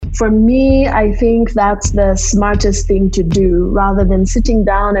For me, I think that's the smartest thing to do. Rather than sitting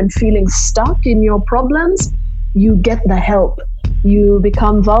down and feeling stuck in your problems, you get the help. You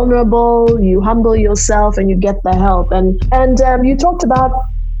become vulnerable, you humble yourself, and you get the help. And you talked about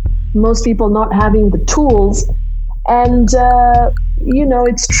most people not having the tools. And,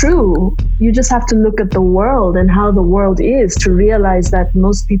 it's true. You just have to look at the world and how the world is to realize that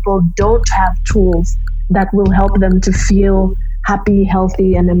most people don't have tools that will help them to feel happy,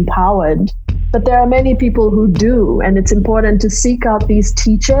 healthy, and empowered. But there are many people who do, and it's important to seek out these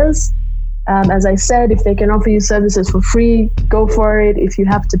teachers. As I said, if they can offer you services for free, go for it. If you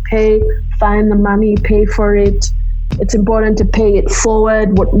have to pay, find the money, pay for it. It's important to pay it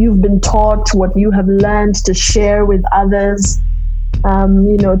forward, what you've been taught, what you have learned, to share with others,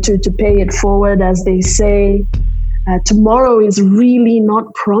 to pay it forward, as they say. Tomorrow is really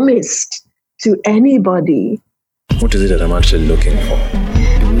not promised to anybody. What is it that I'm actually looking for?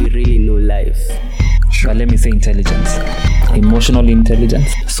 Do we really know life? But let me say intelligence. Emotional intelligence,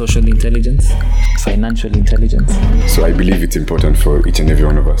 social intelligence, financial intelligence. So I believe it's important for each and every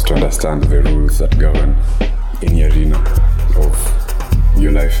one of us to understand the rules that govern any arena of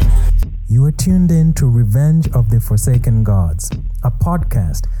your life. You are tuned in to Revenge of the Forsaken Gods, a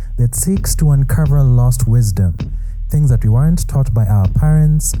podcast that seeks to uncover lost wisdom, things that we weren't taught by our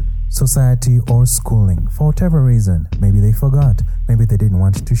parents, society, or schooling. For whatever reason, maybe they forgot, maybe they didn't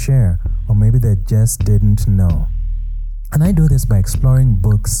want to share, or maybe they just didn't know. And I do this by exploring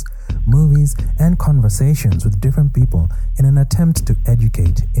books, movies, and conversations with different people in an attempt to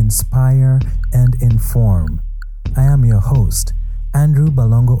educate, inspire, and inform. I am your host, Andrew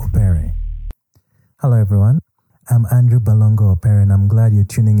Balongo Opere. Hello, everyone. I'm Andrew Balongo Opere, and I'm glad you're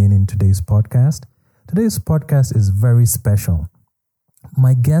tuning in today's podcast. Today's podcast is very special.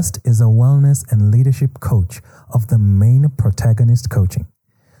 My guest is a wellness and leadership coach of the main Protagonist Coaching.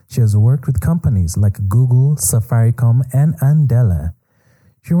 She has worked with companies like Google, Safaricom, and Andela.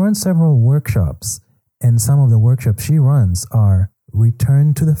 She runs several workshops, and some of the workshops she runs are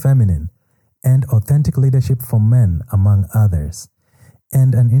Return to the Feminine and Authentic Leadership for Men, among others.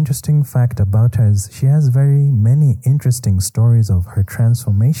 And an interesting fact about her is she has very many interesting stories of her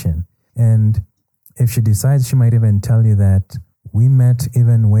transformation. And if she decides, she might even tell you that we met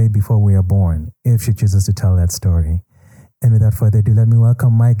even way before we were born, if she chooses to tell that story. And without further ado, let me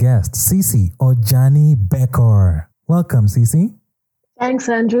welcome my guest, Cece Ojani Becker. Welcome, Cece. Thanks,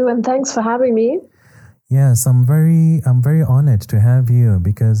 Andrew, and thanks for having me. Yes, I'm very honored to have you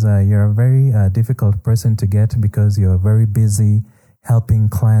because you're a very difficult person to get because you're very busy helping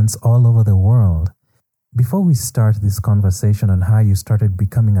clients all over the world. Before we start this conversation on how you started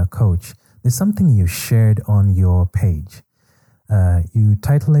becoming a coach, there's something you shared on your page. You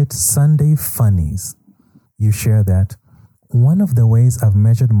title it Sunday Funnies. You share that one of the ways I've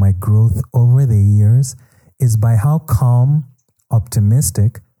measured my growth over the years is by how calm,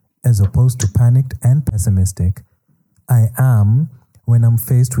 optimistic, as opposed to panicked and pessimistic, I am when I'm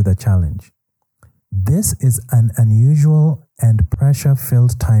faced with a challenge. This is an unusual and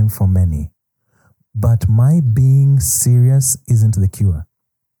pressure-filled time for many, but my being serious isn't the cure.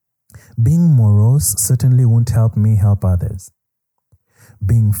 Being morose certainly won't help me help others.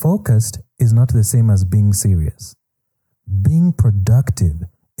 Being focused is not the same as being serious. Being productive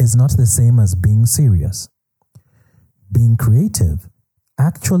is not the same as being serious. Being creative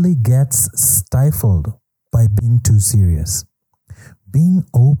actually gets stifled by being too serious. Being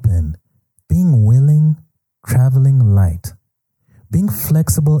open, being willing, traveling light. Being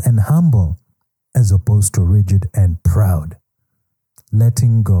flexible and humble as opposed to rigid and proud.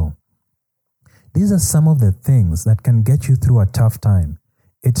 Letting go. These are some of the things that can get you through a tough time.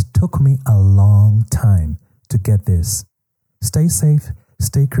 It took me a long time to get this. Stay safe,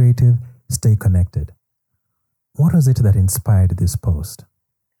 stay creative, stay connected. What was it that inspired this post?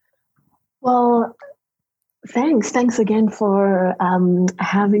 Well, thanks. Thanks again for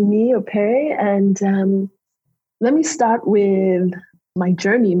having me, Opere. And let me start with my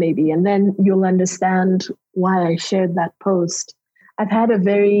journey maybe, and then you'll understand why I shared that post. I've had a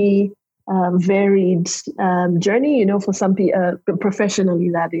very varied journey, for some people, professionally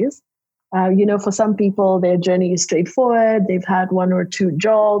that is. For some people, their journey is straightforward. They've had one or two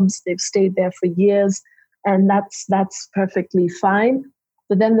jobs. They've stayed there for years, and that's perfectly fine.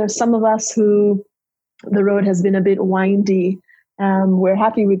 But then there's some of us who the road has been a bit windy. We're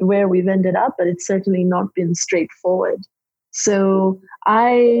happy with where we've ended up, but it's certainly not been straightforward. So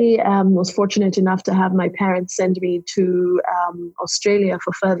I was fortunate enough to have my parents send me to Australia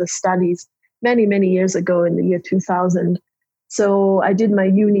for further studies many, many years ago in the year 2000. So I did my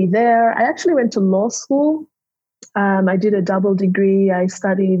uni there. I actually went to law school I did a double degree. I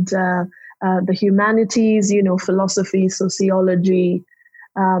studied the humanities, philosophy, sociology,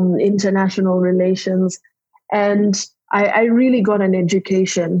 international relations. And I really got an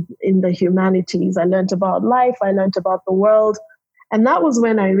education in the humanities. I learned about life. I learned about the world. And that was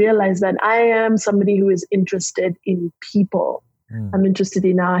when I realized that I am somebody who is interested in people. I'm interested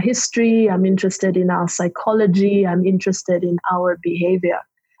in our history. I'm interested in our psychology. I'm interested in our behavior.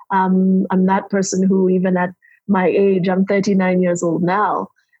 I'm that person who, even at my age, I'm 39 years old now,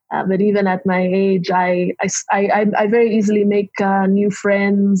 but even at my age, I very easily make new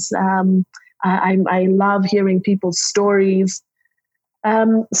friends. I love hearing people's stories.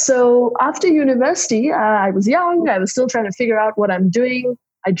 So after university, I was young. I was still trying to figure out what I'm doing.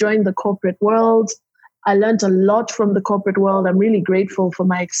 I joined the corporate world. I learned a lot from the corporate world. I'm really grateful for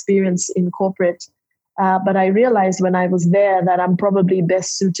my experience in corporate. But I realized when I was there that I'm probably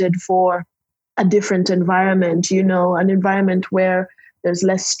best suited for a different environment, an environment where there's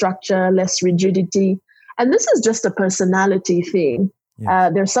less structure, less rigidity. And this is just a personality thing.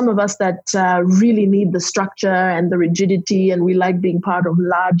 Yes. There's some of us that really need the structure and the rigidity, and we like being part of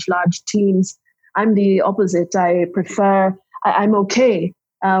large teams. I'm the opposite. I'm okay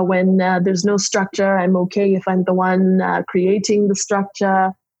when there's no structure. I'm okay if I'm the one creating the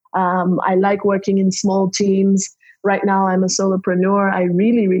structure. I like working in small teams. Right now, I'm a solopreneur. I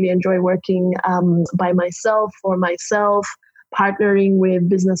really, really enjoy working by myself, for myself, partnering with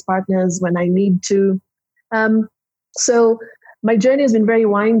business partners when I need to. So my journey has been very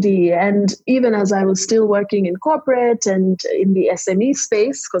windy. And even as I was still working in corporate and in the SME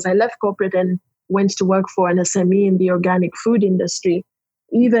space, because I left corporate and went to work for an SME in the organic food industry,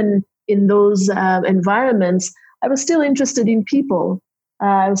 even in those environments, I was still interested in people.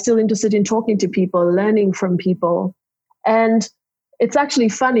 I was still interested in talking to people, learning from people. And it's actually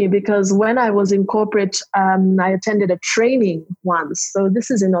funny because when I was in corporate, I attended a training once. So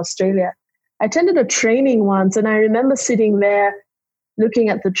this is in Australia. I attended a training once, and I remember sitting there looking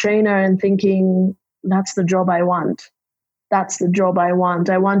at the trainer and thinking, that's the job I want. That's the job I want.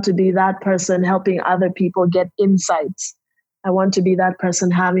 I want to be that person helping other people get insights. I want to be that person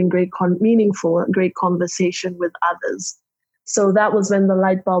having meaningful, great conversation with others. So that was when the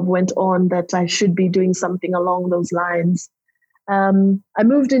light bulb went on that I should be doing something along those lines. I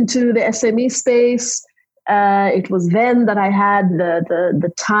moved into the SME space. It was then that I had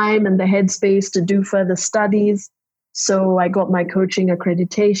the time and the headspace to do further studies. So I got my coaching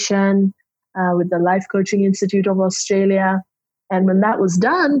accreditation with the Life Coaching Institute of Australia. And when that was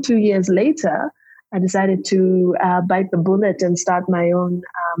done, 2 years later, I decided to bite the bullet and start my own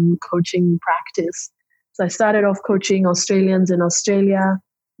coaching practice. So I started off coaching Australians in Australia.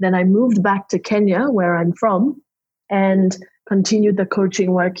 Then I moved back to Kenya, where I'm from, and continued the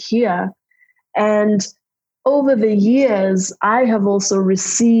coaching work here. And over the years, I have also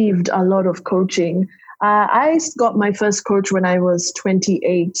received a lot of coaching. I got my first coach when I was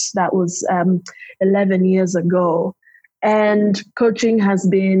 28. That was 11 years ago. And coaching has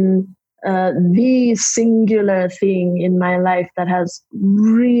been the singular thing in my life that has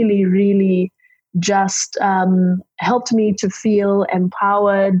really, really just helped me to feel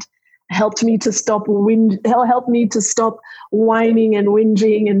empowered, helped me to stop whining and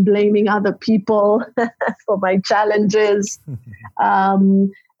whinging and blaming other people for my challenges. I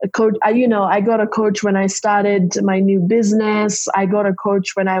got a coach when I started my new business. I got a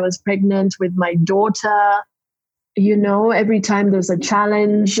coach when I was pregnant with my daughter. Every time there's a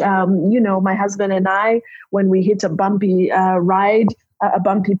challenge, my husband and I, when we hit a bumpy ride, a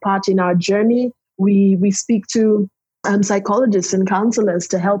bumpy part in our journey, we speak to psychologists and counselors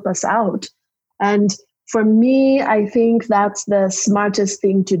to help us out. And for me, I think that's the smartest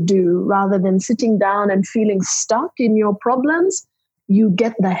thing to do. Rather than sitting down and feeling stuck in your problems, you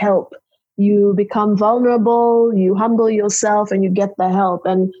get the help. You become vulnerable, you humble yourself, and you get the help.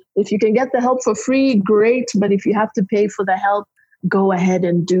 And if you can get the help for free, great. But if you have to pay for the help, go ahead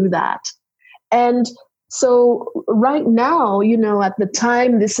and do that. And so right now, at the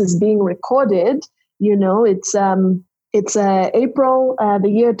time this is being recorded, it's April, the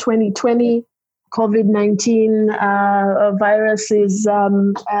year 2020. COVID-19 virus is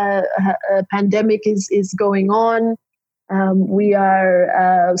a pandemic is going on. We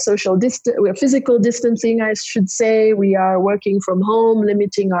are we're physical distancing, I should say. We are working from home,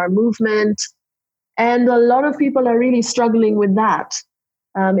 limiting our movement. And a lot of people are really struggling with that.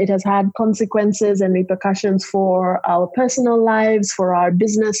 It has had consequences and repercussions for our personal lives, for our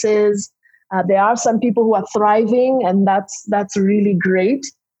businesses. There are some people who are thriving, and that's really great.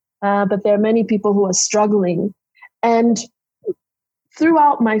 But there are many people who are struggling. And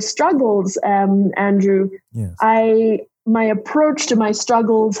throughout my struggles, Andrew, Yes. my approach to my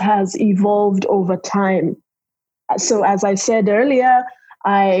struggles has evolved over time. So as I said earlier,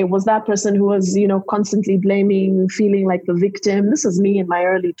 I was that person who was, constantly blaming, feeling like the victim. This is me in my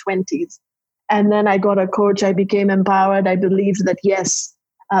early 20s. And then I got a coach. I became empowered. I believed that, yes,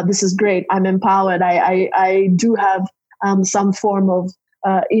 this is great. I'm empowered. I do have some form of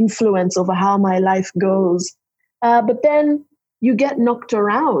influence over how my life goes. But then you get knocked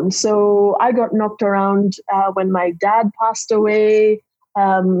around. So I got knocked around when my dad passed away.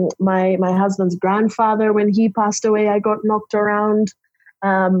 My husband's grandfather, when he passed away, I got knocked around.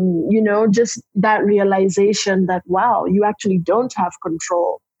 Just that realization that, wow, you actually don't have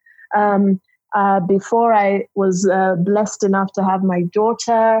control. Before I was blessed enough to have my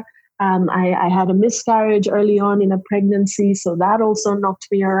daughter, I had a miscarriage early on in a pregnancy, so that also knocked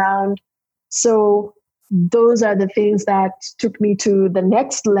me around. So those are the things that took me to the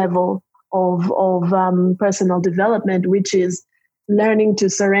next level of personal development, which is learning to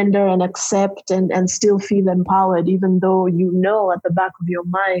surrender and accept and still feel empowered, even though you know at the back of your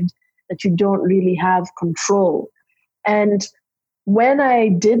mind that you don't really have control. And when I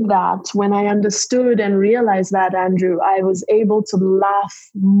did that, when I understood and realized that, Andrew, I was able to laugh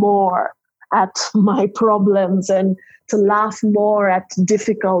more at my problems and to laugh more at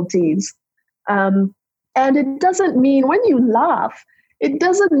difficulties. And it doesn't mean, when you laugh, it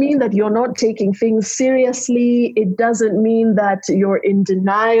doesn't mean that you're not taking things seriously. It doesn't mean that you're in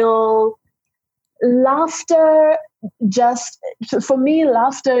denial. Laughter, for me,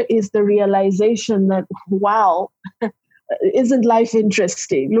 laughter is the realization that, wow, isn't life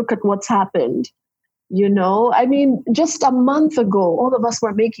interesting? Look at what's happened. I mean, just a month ago, all of us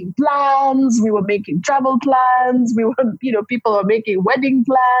were making plans. We were making travel plans. We were, people were making wedding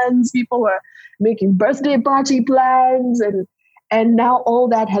plans. People were making birthday party plans. And now all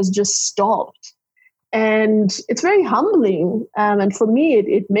that has just stopped. And it's very humbling. And for me,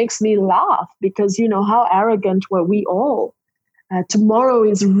 it makes me laugh because, how arrogant were we all? Tomorrow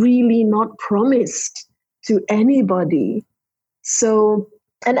is really not promised to anybody. So,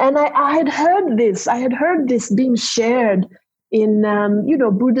 and I had heard this being shared in,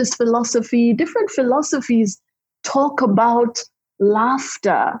 Buddhist philosophy. Different philosophies talk about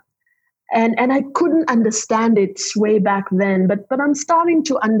laughter. And I couldn't understand it way back then, but I'm starting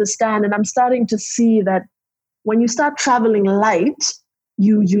to understand, and I'm starting to see that when you start traveling light,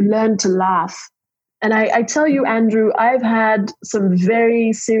 you learn to laugh. And I tell you, Andrew, I've had some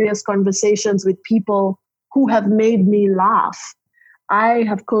very serious conversations with people who have made me laugh. I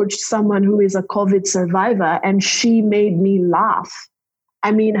have coached someone who is a COVID survivor, and she made me laugh.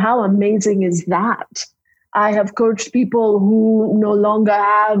 I mean, how amazing is that? I have coached people who no longer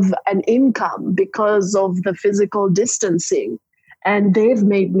have an income because of the physical distancing, and they've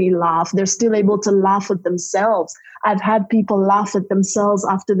made me laugh. They're still able to laugh at themselves. I've had people laugh at themselves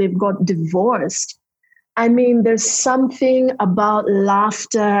after they've got divorced. I mean, there's something about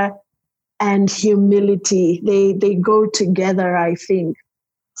laughter and humility. They go together, I think.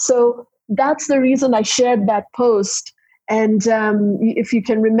 So that's the reason I shared that post. And if you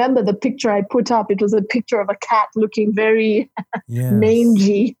can remember the picture I put up, it was a picture of a cat looking very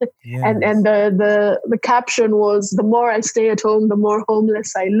mangy. Yes. And the caption was, "The more I stay at home, the more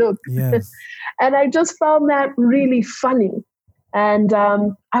homeless I look." Yes. And I just found that really funny. And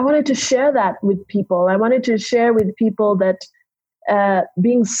I wanted to share that with people. I wanted to share with people that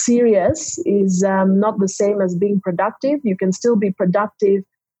being serious is not the same as being productive. You can still be productive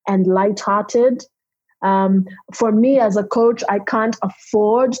and lighthearted. For me as a coach, I can't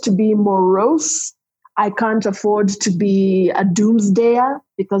afford to be morose. I can't afford to be a doomsdayer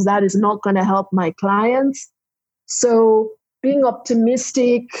because that is not going to help my clients. So being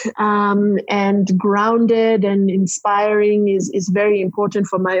optimistic and grounded and inspiring is very important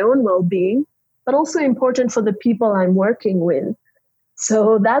for my own well-being, but also important for the people I'm working with.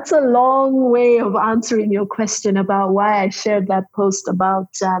 So that's a long way of answering your question about why I shared that post about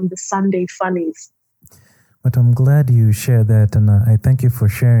the Sunday funnies. But I'm glad you shared that, and I thank you for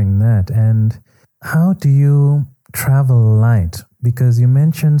sharing that. And how do you travel light? Because you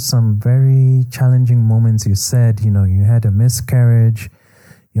mentioned some very challenging moments. You said, you had a miscarriage,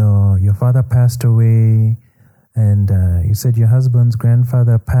 your father passed away, and you said your husband's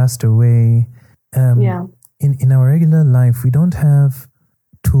grandfather passed away. In our regular life, we don't have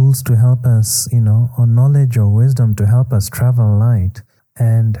tools to help us, or knowledge or wisdom to help us travel light.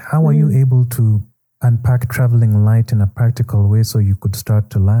 And how are you able to unpack traveling light in a practical way so you could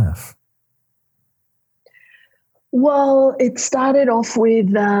start to laugh? Well, it started off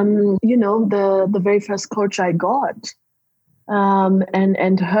with, the very first coach I got.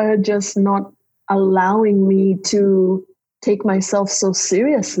 and her just not allowing me to take myself so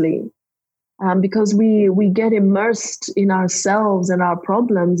seriously, because we get immersed in ourselves and our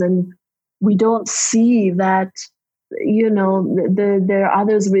problems, and we don't see that, there are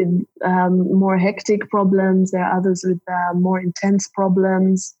others with more hectic problems. There are others with more intense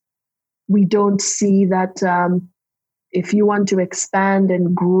problems. We don't see that if you want to expand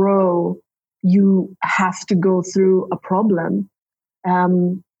and grow, you have to go through a problem.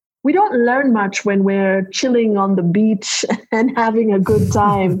 We don't learn much when we're chilling on the beach and having a good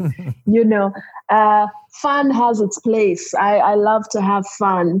time. Fun has its place. I love to have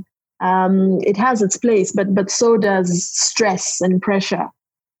fun. It has its place, but so does stress and pressure.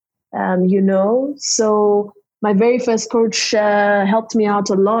 So my very first coach helped me out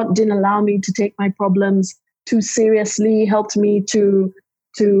a lot, didn't allow me to take my problems too seriously, helped me to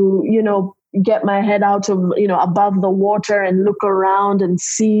get my head out of, above the water and look around and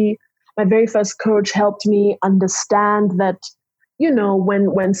see. My very first coach helped me understand that,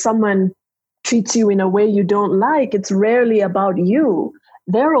 when someone treats you in a way you don't like, it's rarely about you.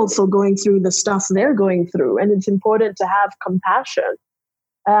 They're also going through the stuff they're going through, and it's important to have compassion.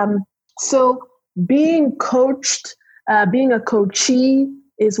 So being coached, being a coachee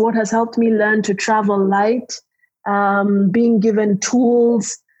is what has helped me learn to travel light, being given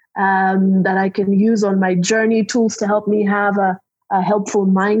tools that I can use on my journey, tools to help me have a helpful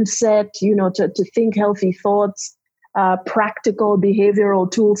mindset, to think healthy thoughts, practical behavioral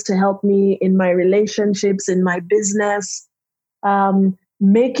tools to help me in my relationships, in my business,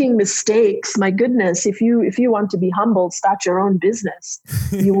 making mistakes. My goodness, if you want to be humble, start your own business.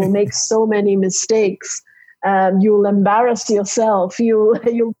 You will make so many mistakes. You'll embarrass yourself. You'll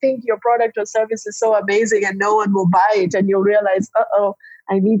think your product or service is so amazing and no one will buy it, and you'll realize,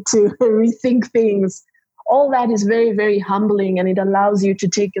 I need to rethink things. All that is very, very humbling, and it allows you to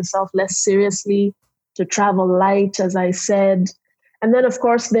take yourself less seriously, to travel light, as I said. And then, of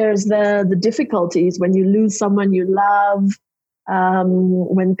course, there's the difficulties when you lose someone you love,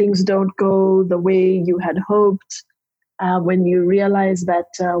 when things don't go the way you had hoped, when you realize that,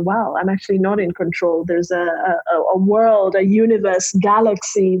 wow, I'm actually not in control. There's a world, a universe,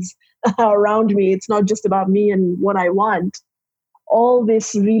 galaxies around me. It's not just about me and what I want. All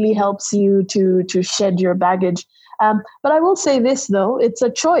this really helps you to shed your baggage. But I will say this, though, it's a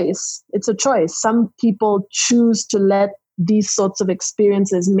choice. It's a choice. Some people choose to let these sorts of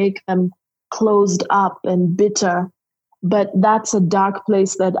experiences make them closed up and bitter. But that's a dark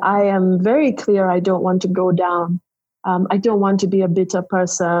place that I am very clear I don't want to go down. I don't want to be a bitter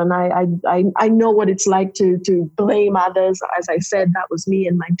person. I know what it's like to blame others. As I said, that was me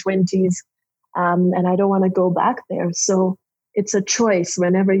in my 20s. And I don't want to go back there. So it's a choice.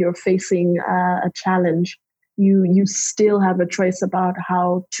 Whenever you're facing a challenge, you still have a choice about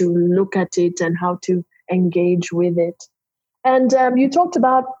how to look at it and how to engage with it. And you talked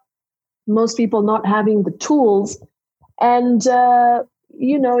about most people not having the tools. And,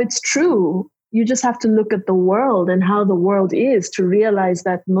 it's true. You just have to look at the world and how the world is to realize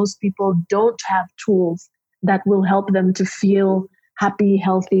that most people don't have tools that will help them to feel happy,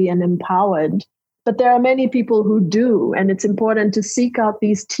 healthy, and empowered. But there are many people who do, and it's important to seek out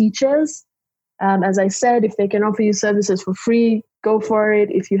these teachers. As I said, if they can offer you services for free, go for it.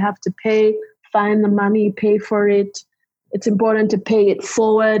 If you have to pay, find the money, pay for it. It's important to pay it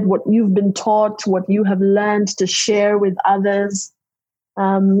forward, what you've been taught, what you have learned, to share with others,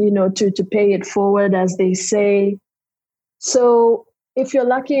 to pay it forward, as they say. So if you're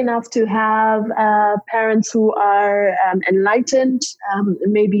lucky enough to have parents who are enlightened,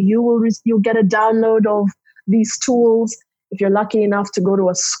 maybe you'll get a download of these tools. If you're lucky enough to go to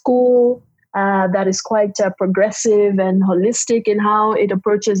a school that is quite progressive and holistic in how it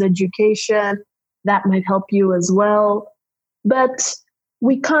approaches education, that might help you as well. But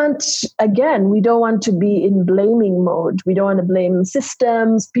we can't, again, we don't want to be in blaming mode. We don't want to blame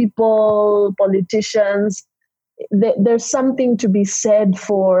systems, people, politicians. There's something to be said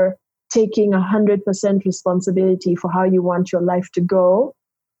for taking 100% responsibility for how you want your life to go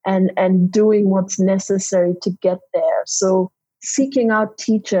and doing what's necessary to get there. So seeking out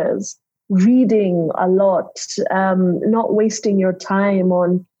teachers, reading a lot, not wasting your time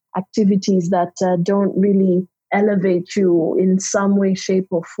on activities that don't really elevate you in some way, shape,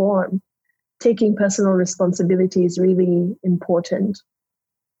 or form. Taking personal responsibility is really important.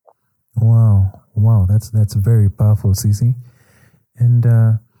 Wow, that's very powerful, Cici. And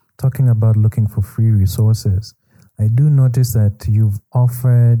talking about looking for free resources, I do notice that you've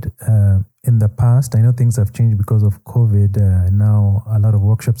offered in the past, I know things have changed because of COVID. Now a lot of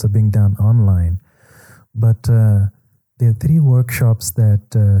workshops are being done online. But There are 3 workshops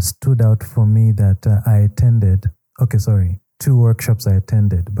that stood out for me that I attended. Okay, sorry, 2 workshops I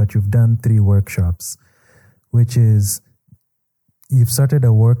attended, but you've done 3 workshops, which is you've started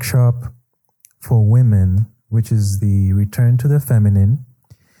a workshop for women, which is the return to the feminine.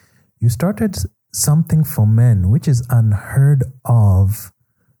 You started something for men, which is unheard of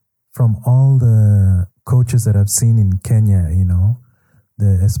from all the coaches that I've seen in Kenya,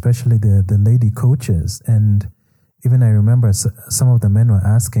 especially the lady coaches. And even I remember some of the men were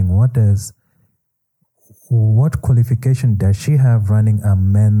asking, what qualification does she have running a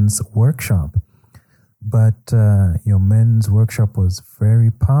men's workshop? But your men's workshop was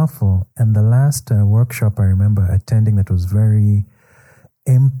very powerful. And the last workshop I remember attending that was very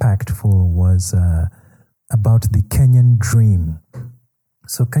impactful was about the Kenyan dream.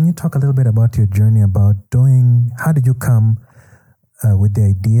 So can you talk a little bit about your journey about how did you come with the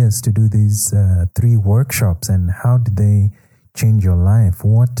ideas to do these 3 workshops, and how did they change your life?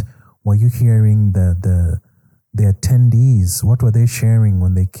 What were you hearing the attendees, what were they sharing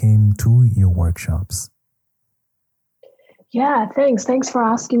when they came to your workshops? Yeah, thanks. Thanks for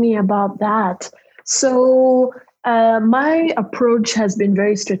asking me about that. So my approach has been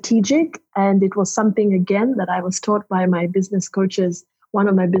very strategic, and it was something, again, that I was taught by my business coaches, one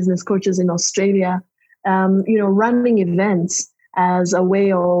of my business coaches in Australia, running events as a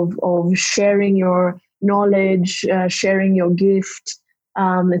way of sharing your knowledge, sharing your gift.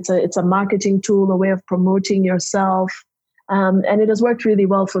 It's a marketing tool, a way of promoting yourself. And it has worked really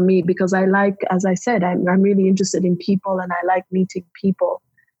well for me because I like, as I said, I'm really interested in people and I like meeting people.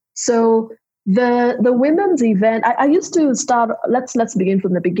 So the women's event, I used to start, let's begin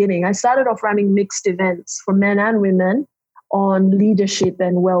from the beginning. I started off running mixed events for men and women on leadership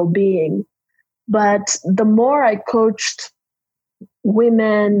and well-being. But the more I coached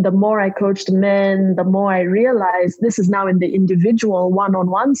women, the more I coached men, the more I realized, this is now in the individual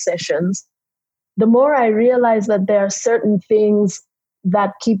one-on-one sessions, the more I realized that there are certain things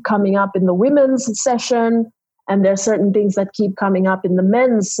that keep coming up in the women's session, and there are certain things that keep coming up in the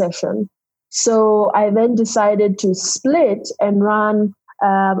men's session. So I then decided to split and run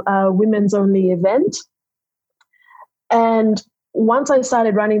a women's only event. And once I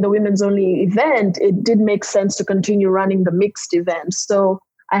started running the women's only event, it did make sense to continue running the mixed event. So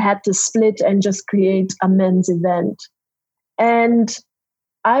I had to split and just create a men's event. And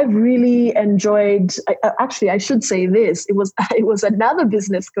I've really enjoyed, actually, I should say this, it was another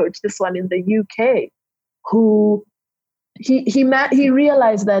business coach, this one in the UK, who he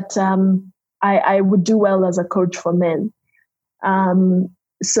realized that I would do well as a coach for men.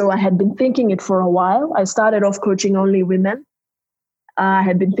 So I had been thinking it for a while. I started off coaching only women. I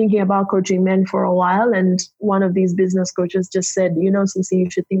had been thinking about coaching men for a while, and one of these business coaches just said, Sisi, you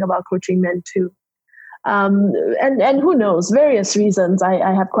should think about coaching men too. And who knows, various reasons.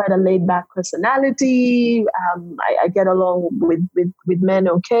 I have quite a laid back personality. I get along with men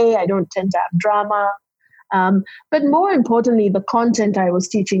okay. I don't tend to have drama. But more importantly, the content I was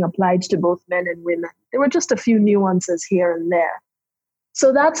teaching applied to both men and women. There were just a few nuances here and there.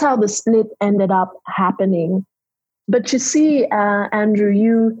 So that's how the split ended up happening. But you see,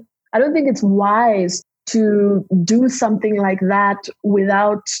 Andrew, I don't think it's wise to do something like that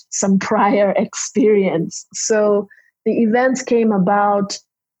without some prior experience. So the events came about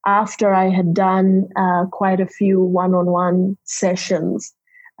after I had done quite a few one-on-one sessions,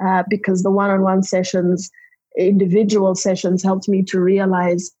 because the one-on-one sessions, individual sessions, helped me to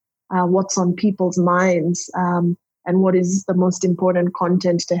realize what's on people's minds and what is the most important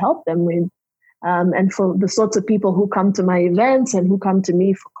content to help them with. And for the sorts of people who come to my events and who come to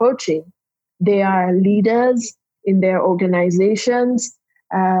me for coaching, they are leaders in their organizations.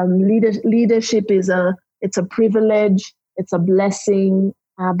 Leadership it's a privilege, it's a blessing,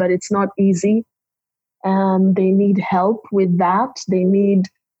 but it's not easy. They need help with that. They need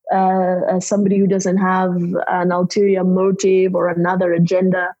somebody who doesn't have an ulterior motive or another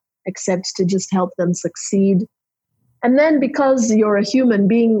agenda except to just help them succeed. And then because you're a human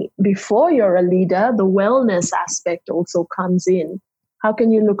being before you're a leader, the wellness aspect also comes in. How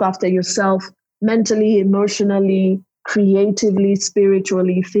can you look after yourself mentally, emotionally, creatively,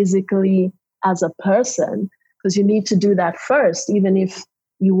 spiritually, physically as a person? Because you need to do that first. Even if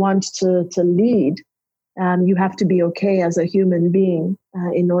you want to lead, you have to be okay as a human being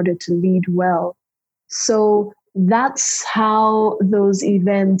in order to lead well. So that's how those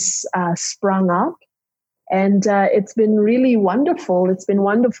events sprung up. And it's been really wonderful. It's been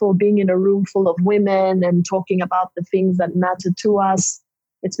wonderful being in a room full of women and talking about the things that matter to us.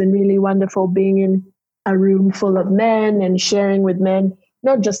 It's been really wonderful being in a room full of men and sharing with men,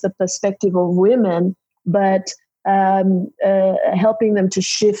 not just the perspective of women, but helping them to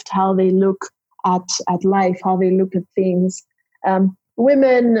shift how they look at life, how they look at things.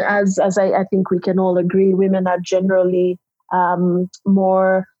 Women, as I think we can all agree, women are generally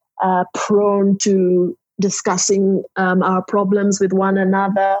more prone to discussing our problems with one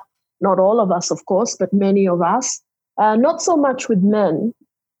another. Not all of us, of course, but many of us. Not so much with men.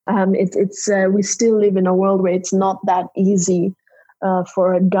 We still live in a world where it's not that easy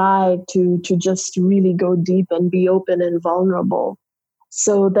for a guy to just really go deep and be open and vulnerable.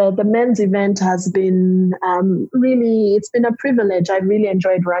 So the men's event has been really, it's been a privilege. I really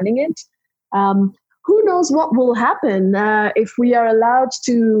enjoyed running it. Who knows what will happen? If we are allowed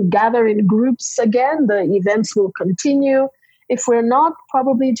to gather in groups again, the events will continue. If we're not,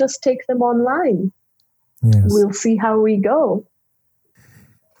 probably just take them online. Yes. We'll see how we go.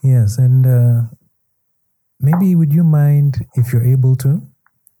 Yes, and maybe would you mind, if you're able to,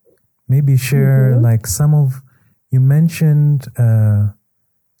 maybe share like some of, you mentioned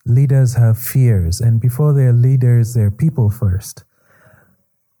leaders have fears, and before they're leaders, they're people first.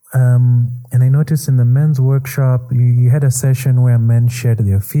 And I noticed in the men's workshop, you had a session where men shared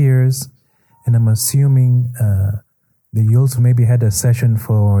their fears, and I'm assuming that you also maybe had a session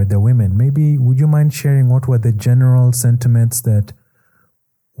for the women. Maybe would you mind sharing what were the general sentiments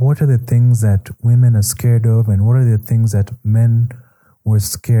what are the things that women are scared of, and what are the things that men were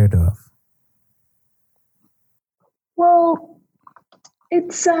scared of? Well,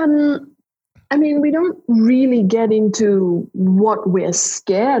 it's, we don't really get into what we're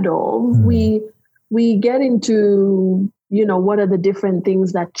scared of. We get into, what are the different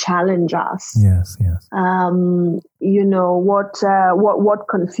things that challenge us? Yes. What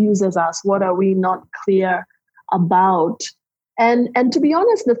confuses us? What are we not clear about? And to be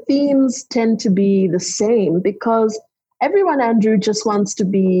honest, the themes tend to be the same because everyone, Andrew, just wants to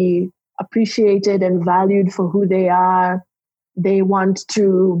be appreciated and valued for who they are. They want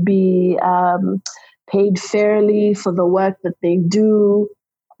to be paid fairly for the work that they do.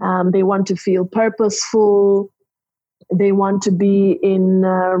 They want to feel purposeful. They want to be in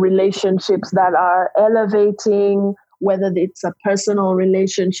relationships that are elevating, whether it's a personal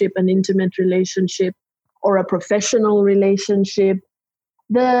relationship, an intimate relationship, or a professional relationship.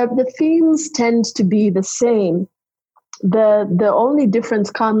 The themes tend to be the same. The only difference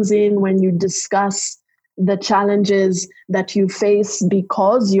comes in when you discuss the challenges that you face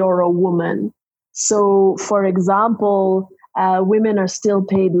because you're a woman. So, for example, women are still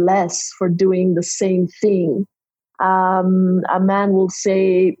paid less for doing the same thing. A man will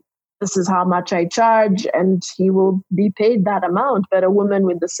say, this is how much I charge, and he will be paid that amount. But a woman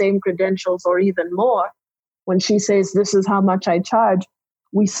with the same credentials or even more, when she says, this is how much I charge,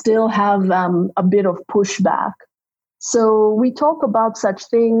 we still have a bit of pushback. So we talk about such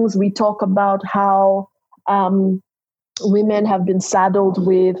things. We talk about how women have been saddled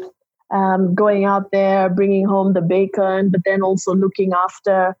with going out there, bringing home the bacon, but then also looking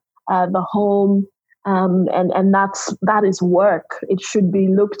after the home. And that is work. It should be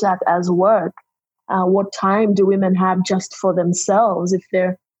looked at as work. What time do women have just for themselves if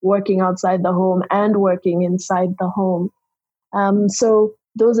they're working outside the home and working inside the home? So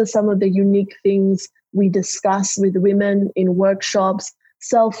those are some of the unique things we discuss with women in workshops.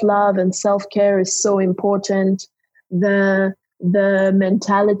 Self-love and self-care is so important. The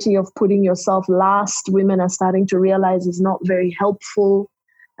mentality of putting yourself last, women are starting to realize is not very helpful.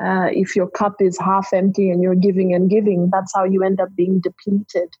 If your cup is half empty and you're giving and giving, that's how you end up being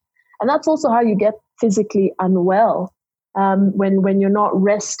depleted. And that's also how you get physically unwell, when you're not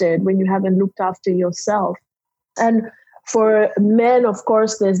rested, when you haven't looked after yourself. And for men, of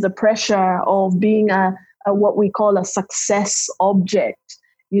course, there's the pressure of being a what we call a success object.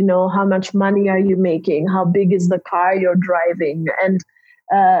 How much money are you making? How big is the car you're driving? And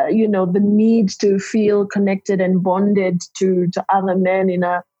the need to feel connected and bonded to other men in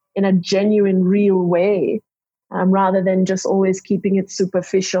a genuine, real way, rather than just always keeping it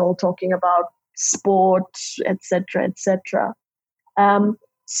superficial, talking about sport, etc., etc.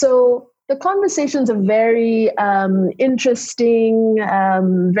 So the conversations are very interesting,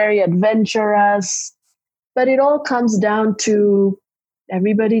 very adventurous, but it all comes down to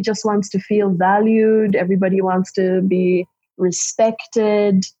everybody just wants to feel valued. Everybody wants to be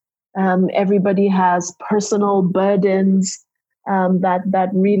respected. Everybody has personal burdens that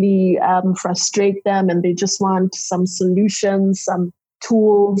really frustrate them, and they just want some solutions, some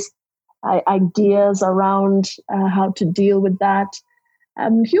tools, ideas around how to deal with that.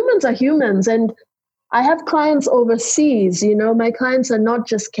 Humans are humans, and I have clients overseas. My clients are not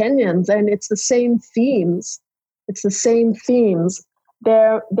just Kenyans, and it's the same themes.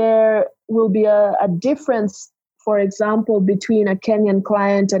 There will be a difference for example, between a Kenyan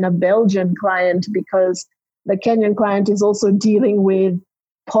client and a Belgian client, because the Kenyan client is also dealing with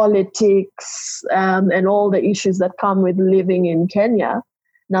politics and all the issues that come with living in Kenya.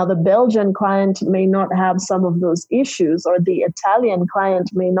 Now, the Belgian client may not have some of those issues, or the Italian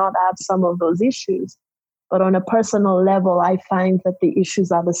client may not have some of those issues. But on a personal level, I find that the issues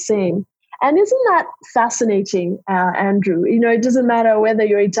are the same. And isn't that fascinating, Andrew? You know, it doesn't matter whether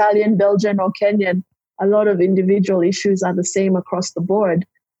you're Italian, Belgian, or Kenyan. A lot of individual issues are the same across the board.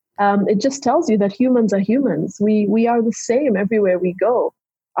 It just tells you that humans are humans. We are the same everywhere we go.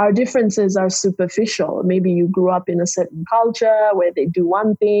 Our differences are superficial. Maybe you grew up in a certain culture where they do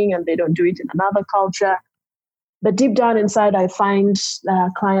one thing and they don't do it in another culture. But deep down inside, I find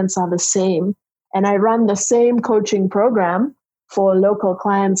clients are the same. And I run the same coaching program for local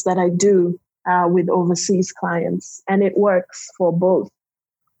clients that I do with overseas clients. And it works for both.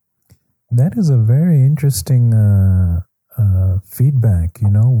 That is a very interesting feedback. You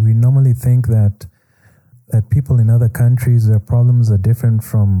know, we normally think that people in other countries, their problems are different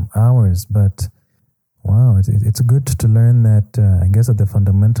from ours. But wow, it's good to learn that, I guess at the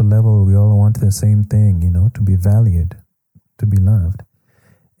fundamental level, we all want the same thing, you know, to be valued, to be loved.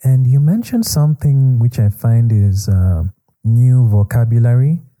 And you mentioned something which I find is new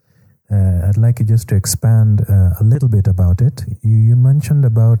vocabulary. I'd like you just to expand a little bit about it. You mentioned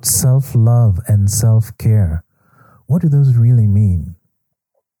about self-love and self-care. What do those really mean?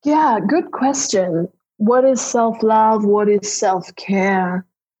 Yeah, good question. What is self-love? What is self-care?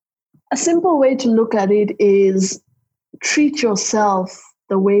 A simple way to look at it is treat yourself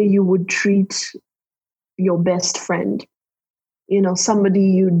the way you would treat your best friend. You know, somebody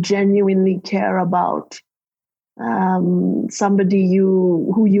you genuinely care about, somebody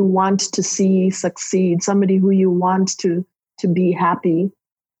who you want to see succeed, somebody who you want to be happy.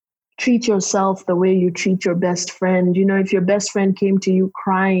 Treat yourself the way you treat your best friend. You know, if your best friend came to you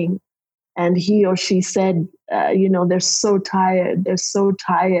crying and he or she said, they're so tired,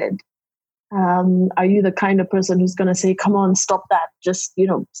 are you the kind of person who's going to say, come on, stop that, just,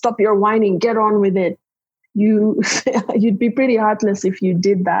 stop your whining, get on with it? You'd be pretty heartless if you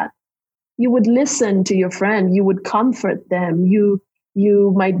did that. You would listen to your friend. You would comfort them. You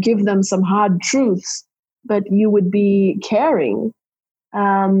might give them some hard truths, but you would be caring.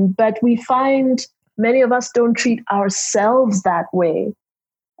 But we find many of us don't treat ourselves that way.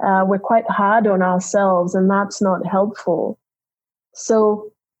 We're quite hard on ourselves, and that's not helpful. So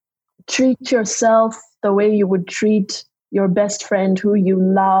treat yourself the way you would treat your best friend who you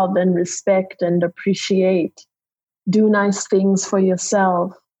love and respect and appreciate. Do nice things for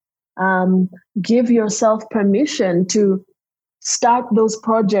yourself. Give yourself permission to start those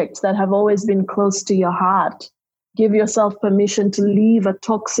projects that have always been close to your heart. Give yourself permission to leave a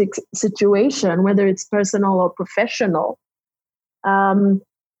toxic situation, whether it's personal or professional.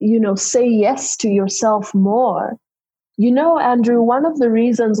 Say yes to yourself more. You know, Andrew, one of the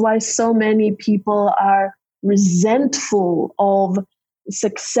reasons why so many people are resentful of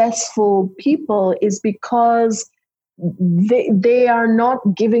successful people is because they are not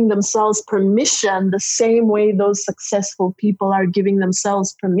giving themselves permission the same way those successful people are giving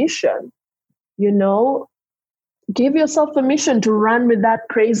themselves permission. You know, give yourself permission to run with that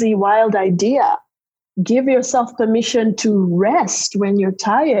crazy, wild idea. Give yourself permission to rest when you're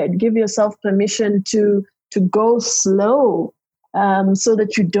tired. Give yourself permission to go slow so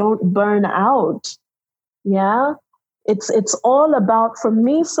that you don't burn out. Yeah, it's all about, for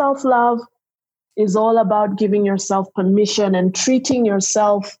me, self-love is all about giving yourself permission and treating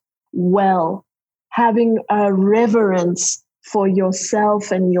yourself well, having a reverence for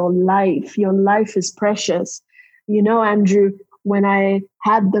yourself and your life. Your life is precious. You know, Andrew, when I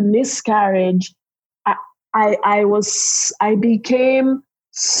had the miscarriage, I became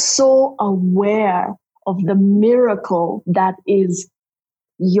so aware of the miracle that is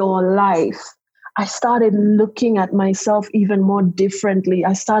your life. I started looking at myself even more differently.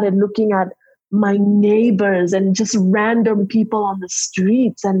 I started looking at my neighbors and just random people on the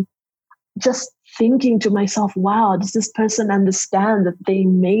streets and just thinking to myself, wow, does this person understand that they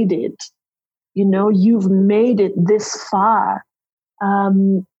made it? You know, you've made it this far.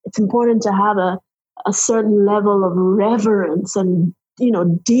 It's important to have a certain level of reverence and,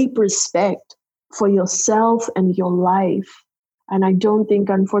 deep respect for yourself and your life. And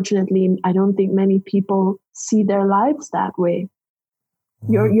unfortunately, I don't think many people see their lives that way.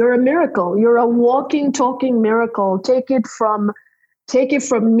 You're a miracle. You're a walking, talking miracle. Take it from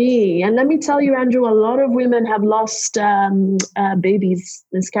me. And let me tell you, Andrew, a lot of women have lost babies.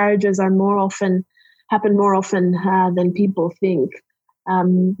 Miscarriages happen more often than people think.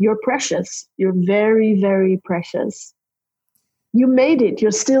 You're precious. You're very, very precious. You made it.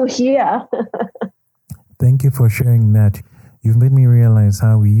 You're still here. Thank you for sharing that. You've made me realize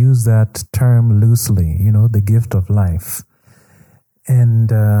how we use that term loosely, the gift of life.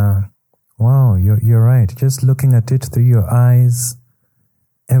 And wow, you're right. Just looking at it through your eyes,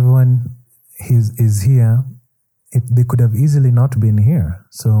 everyone is here. They could have easily not been here.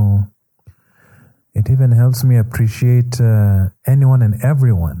 So it even helps me appreciate anyone and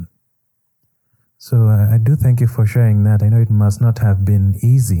everyone. So I do thank you for sharing that. I know it must not have been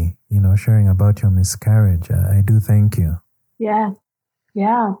easy, sharing about your miscarriage. I do thank you. Yeah.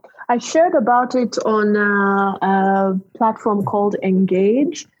 I shared about it on a platform called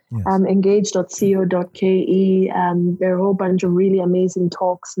Engage, Yes. engage.co.ke. There are a whole bunch of really amazing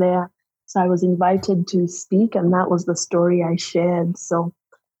talks there. So I was invited to speak, and that was the story I shared. So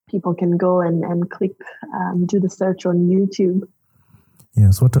people can go and click, do the search on YouTube.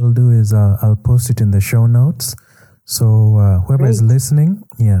 Yes, what I'll do is I'll post it in the show notes. So whoever is listening,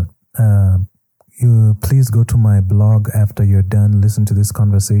 you please go to my blog after you're done. Listen to this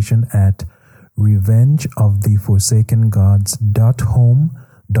conversation at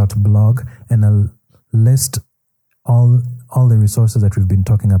revengeoftheforsakengods.home.blog, and I'll list all the resources that we've been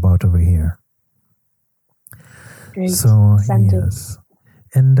talking about over here. Great. So Send yes,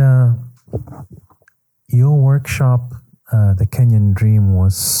 and your workshop, The Kenyan Dream,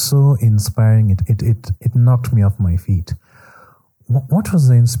 was so inspiring. It knocked me off my feet. What was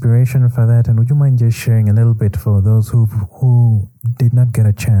the inspiration for that? And would you mind just sharing a little bit for those who did not get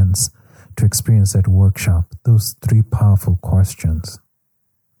a chance to experience that workshop, those 3 powerful questions?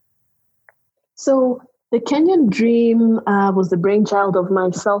 So the Kenyan Dream was the brainchild of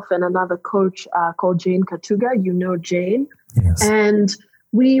myself and another coach called Jane Katuga. You know Jane. Yes. And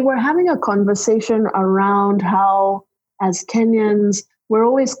we were having a conversation around how, as Kenyans, we're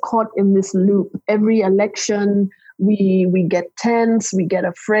always caught in this loop. Every election, we get tense, we get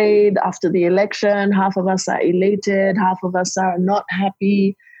afraid. After the election, half of us are elated, half of us are not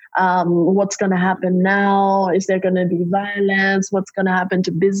happy. What's going to happen now? Is there going to be violence? What's going to happen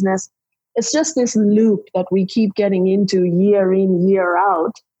to business? It's just this loop that we keep getting into year in, year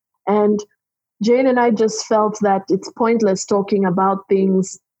out. And Jane and I just felt that it's pointless talking about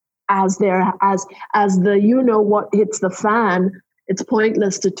things as the what hits the fan. It's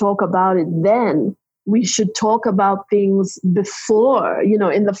pointless to talk about it then. We should talk about things before,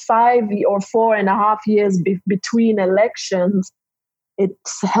 in the 5 or 4.5 years between elections.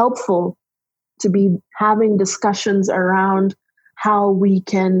 It's helpful to be having discussions around how we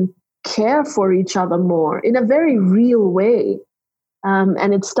can care for each other more in a very real way.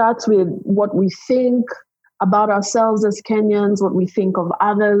 And it starts with what we think about ourselves as Kenyans, what we think of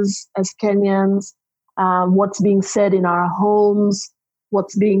others as Kenyans, what's being said in our homes,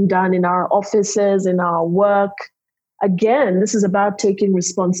 what's being done in our offices, in our work. Again, this is about taking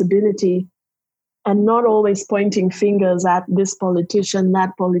responsibility and not always pointing fingers at this politician,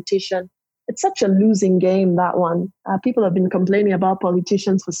 that politician. It's such a losing game, that one. People have been complaining about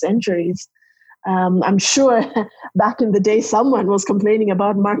politicians for centuries. I'm sure back in the day, someone was complaining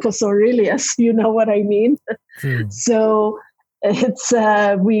about Marcus Aurelius. You know what I mean? So it's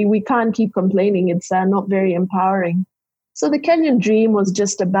we can't keep complaining. It's not very empowering. So the Kenyan Dream was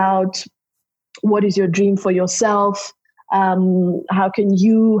just about, what is your dream for yourself? How can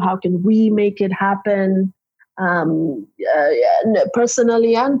we make it happen,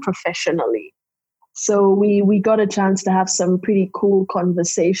 personally and professionally? So we got a chance to have some pretty cool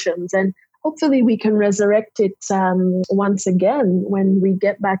conversations, and hopefully we can resurrect it once again when we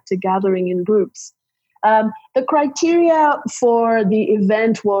get back to gathering in groups. The criteria for the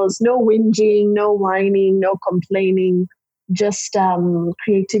event was no whinging, no whining, no complaining, just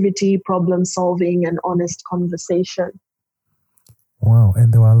creativity, problem solving, and honest conversation. Wow,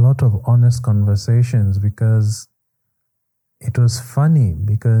 and there were a lot of honest conversations, because it was funny,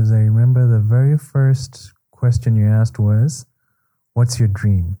 because I remember the very first question you asked was, what's your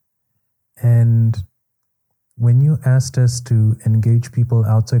dream? And when you asked us to engage people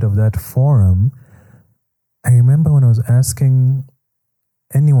outside of that forum, I remember when I was asking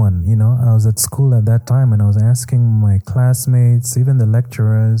anyone, I was at school at that time, and I was asking my classmates, even the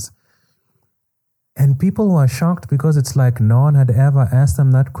lecturers, and people were shocked because it's like no one had ever asked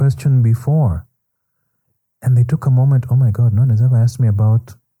them that question before. And they took a moment, oh my God, no one has ever asked me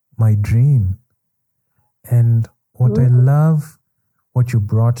about my dream. And what I love, what you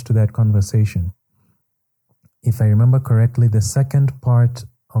brought to that conversation. If I remember correctly, the second part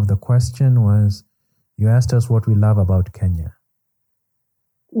of the question was, you asked us what we love about Kenya.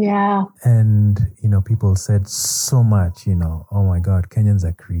 Yeah. And, people said so much, oh my God, Kenyans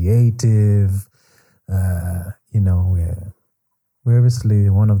are creative. We're obviously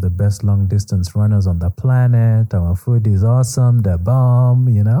one of the best long distance runners on the planet. Our food is awesome, the bomb,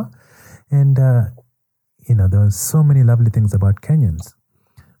 And, there were so many lovely things about Kenyans.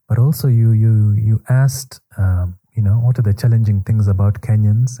 But also you asked, what are the challenging things about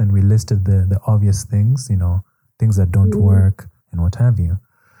Kenyans? And we listed the obvious things, things that don't work and what have you.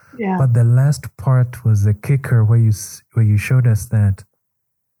 Yeah. But the last part was the kicker where you showed us that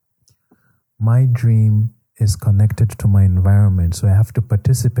my dream is connected to my environment. So I have to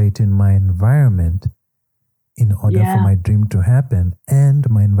participate in my environment in order for my dream to happen, and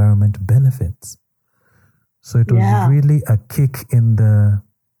my environment benefits. So it was really a kick in the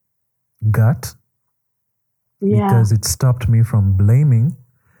gut because it stopped me from blaming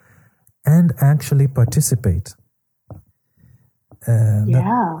and actually participate.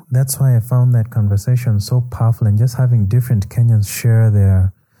 That's why I found that conversation so powerful, and just having different Kenyans share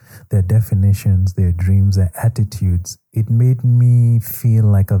their definitions, their dreams, their attitudes, it made me feel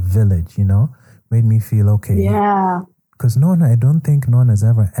like a village, made me feel okay. Yeah. Because I don't think no one has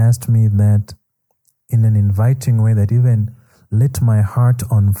ever asked me that in an inviting way that even lit my heart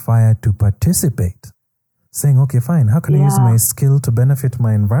on fire to participate. Saying, okay, fine, how can I use my skill to benefit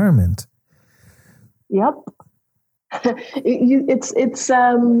my environment? Yep. Thank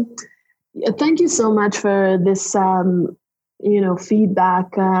you so much for this,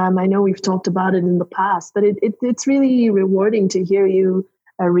 feedback. I know we've talked about it in the past, but it's really rewarding to hear you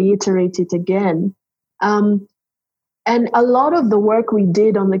reiterate it again. And a lot of the work we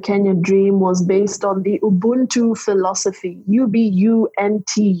did on the Kenya Dream was based on the Ubuntu philosophy,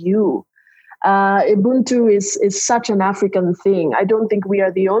 UBUNTU. Ubuntu is such an African thing. I don't think we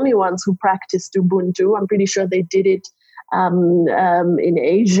are the only ones who practiced Ubuntu. I'm pretty sure they did it in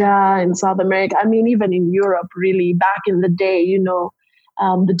Asia, in South America. I mean, even in Europe, really, back in the day,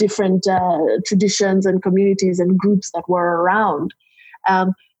 the different traditions and communities and groups that were around.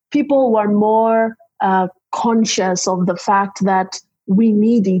 People were more conscious of the fact that we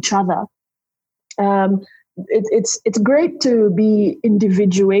need each other. It's great to be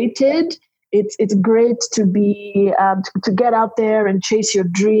individuated. It's great to be to get out there and chase your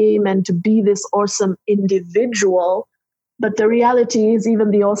dream and to be this awesome individual. But the reality is, even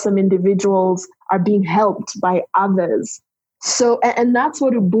the awesome individuals are being helped by others. So, and that's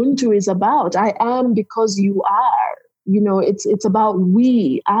what Ubuntu is about. I am because you are. It's about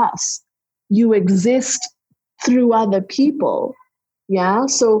we, us. You exist through other people. Yeah.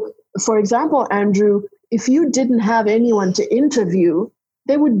 So, for example, Andrew, if you didn't have anyone to interview,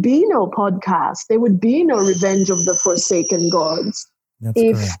 there would be no podcast. There would be no Revenge of the Forsaken Gods. That's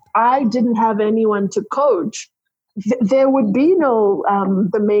if correct. I didn't have anyone to coach, there would be no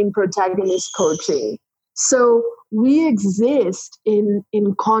the main protagonist coaching. So we exist in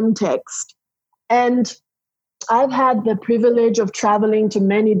context. And I've had the privilege of traveling to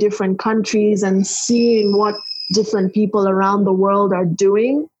many different countries and seeing what different people around the world are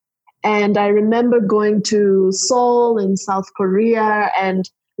doing. And I remember going to Seoul in South Korea and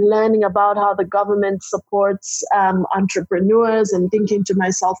learning about how the government supports entrepreneurs and thinking to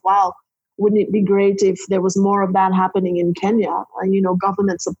myself, wow, wouldn't it be great if there was more of that happening in Kenya?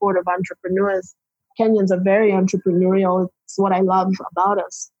 Government support of entrepreneurs. Kenyans are very entrepreneurial. It's what I love about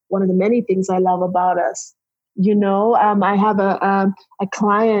us. One of the many things I love about us. I have a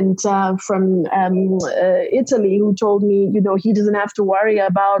client from Italy who told me, he doesn't have to worry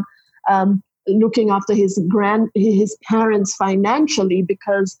about looking after his parents financially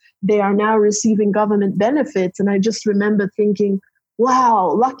because they are now receiving government benefits. And I just remember thinking,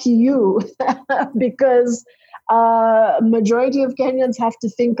 wow, lucky you, because majority of Kenyans have to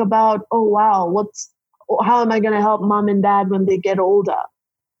think about, oh, wow, how am I going to help mom and dad when they get older?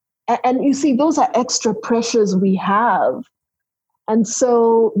 And you see, those are extra pressures we have. And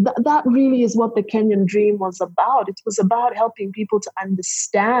so that really is what the Kenyan Dream was about. It was about helping people to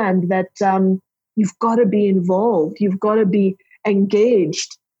understand that you've got to be involved. You've got to be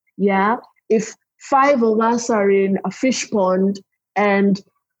engaged. Yeah. If 5 of us are in a fish pond and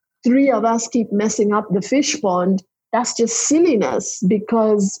 3 of us keep messing up the fish pond, that's just silliness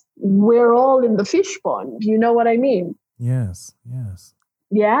because we're all in the fish pond. You know what I mean? Yes.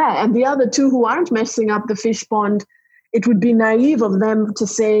 Yeah. And the other 2 who aren't messing up the fish pond, it would be naive of them to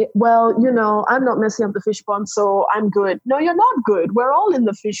say, well, I'm not messing up the fish pond, so I'm good. No, you're not good. We're all in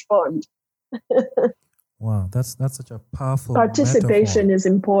the fish pond. Wow, that's such a powerful participation metaphor. Is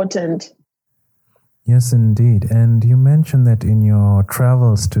important. Yes, indeed. And you mentioned that in your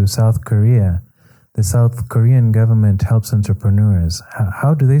travels to South Korea, the South Korean government helps entrepreneurs.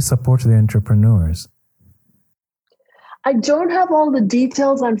 How do they support the entrepreneurs? I don't have all the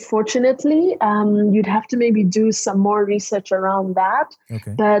details, unfortunately. You'd have to maybe do some more research around that.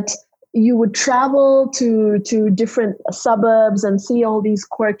 Okay. But you would travel to different suburbs and see all these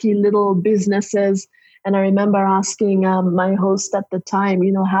quirky little businesses. And I remember asking my host at the time,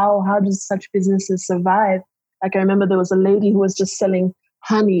 how does such businesses survive? Like, I remember there was a lady who was just selling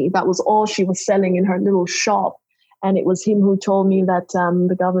honey. That was all she was selling in her little shop. And it was him who told me that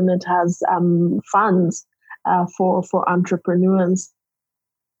the government has funds for entrepreneurs.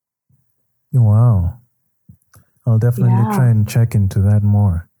 Wow. I'll definitely try and check into that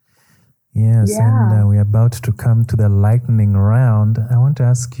more. Yes, and we're about to come to the lightning round. I want to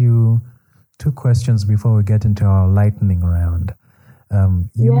ask you 2 questions before we get into our lightning round.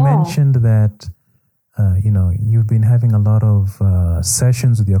 You mentioned that, you've been having a lot of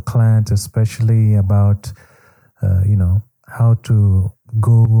sessions with your clients, especially about, how to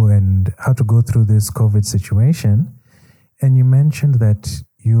go through this COVID situation. And you mentioned that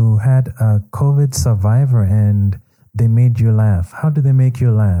you had a COVID survivor and they made you laugh. How did they make you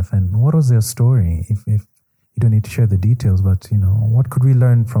laugh? And what was their story? If you don't need to share the details, but, what could we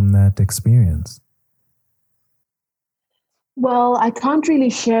learn from that experience? Well, I can't really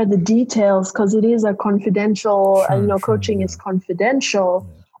share the details because it is a confidential, coaching is confidential.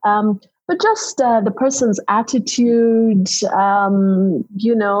 But just the person's attitude,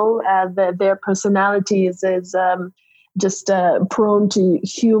 their personality is just prone to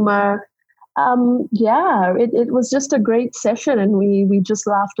humor. It was just a great session, and we just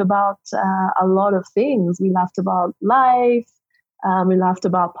laughed about a lot of things. We laughed about life, we laughed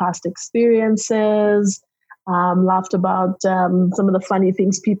about past experiences, laughed about some of the funny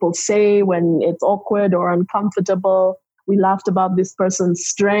things people say when it's awkward or uncomfortable. We laughed about this person's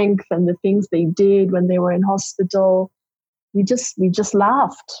strength and the things they did when they were in hospital. We just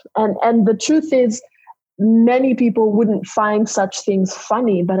laughed. And the truth is, many people wouldn't find such things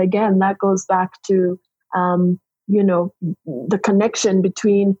funny. But again, that goes back to, the connection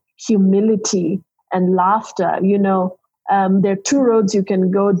between humility and laughter. There are 2 roads you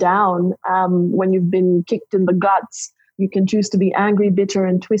can go down when you've been kicked in the guts. You can choose to be angry, bitter,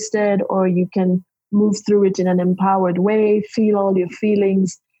 and twisted, or you can move through it in an empowered way, feel all your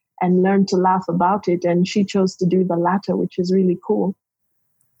feelings, and learn to laugh about it. And she chose to do the latter, which is really cool.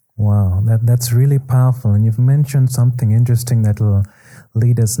 Wow, that's really powerful. And you've mentioned something interesting that will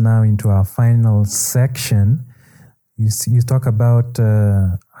lead us now into our final section. You talk about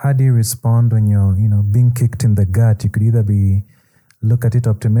how do you respond when you're, being kicked in the gut. You could either look at it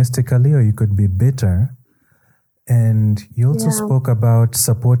optimistically, or you could be bitter. And you also spoke about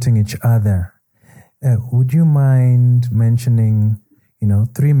supporting each other. Would you mind mentioning,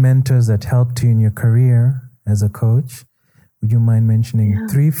 3 mentors that helped you in your career as a coach? Would you mind mentioning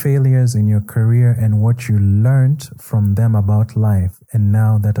 3 failures in your career and what you learned from them about life and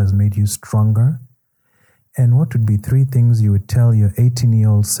now that has made you stronger? And what would be 3 things you would tell your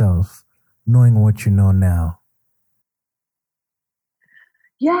 18-year-old self, knowing what you know now?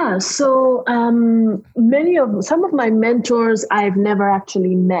 Yeah, so some of my mentors I've never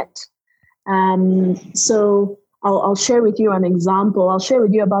actually met. So I'll share with you an example. I'll share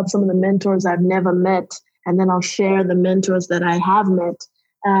with you about some of the mentors I've never met, and then I'll share the mentors that I have met.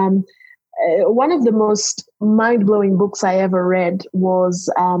 One of the most mind-blowing books I ever read was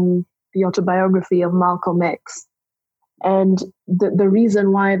the autobiography of Malcolm X. And the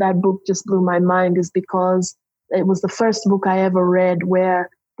reason why that book just blew my mind is because it was the first book I ever read where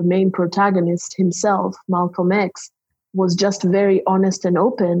the main protagonist himself, Malcolm X, was just very honest and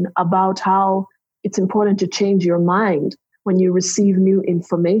open about how it's important to change your mind when you receive new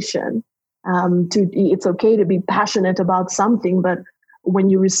information. It's okay to be passionate about something, but when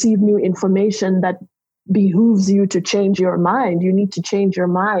you receive new information that behooves you to change your mind, you need to change your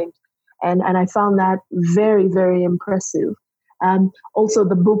mind. And I found that very, very impressive. Also,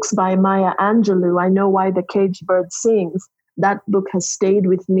 the books by Maya Angelou, I Know Why the Caged Bird Sings. That book has stayed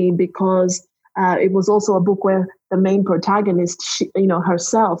with me because it was also a book where the main protagonist,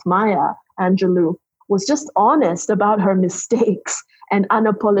 herself, Maya Angelou, was just honest about her mistakes and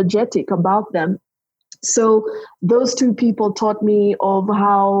unapologetic about them. So those 2 people taught me of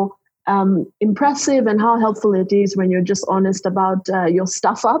how impressive and how helpful it is when you're just honest about your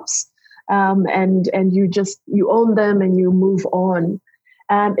stuff-ups, and you own them and you move on.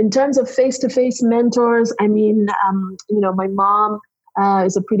 In terms of face-to-face mentors, my mom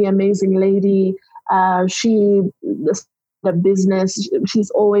is a pretty amazing lady. She the business. She's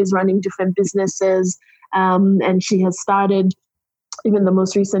always running different businesses, and she has started even the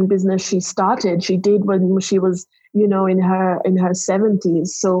most recent business she started, she did when she was, in her 70s.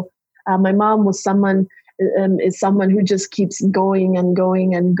 So my mom was is someone who just keeps going and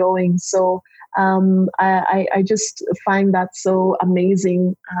going and going. So I just find that so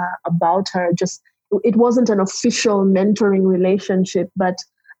amazing about her. Just, it wasn't an official mentoring relationship, but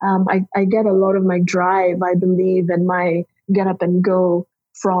I get a lot of my drive, I believe, and my get up and go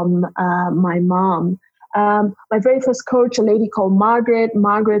from my mom. My very first coach, a lady called Margaret.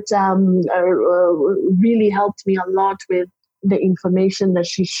 Margaret really helped me a lot with the information that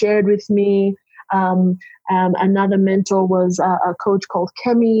she shared with me. Another mentor was a coach called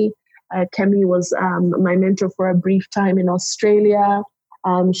Kemi. Kemi was my mentor for a brief time in Australia.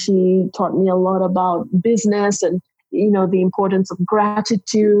 She taught me a lot about business and, the importance of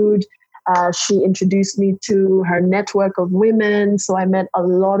gratitude. She introduced me to her network of women. So I met a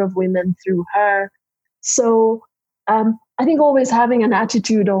lot of women through her. So I think always having an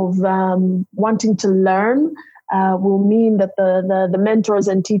attitude of wanting to learn will mean that the mentors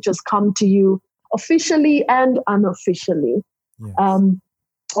and teachers come to you officially and unofficially. Yes.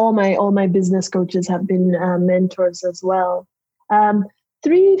 All my business coaches have been mentors as well.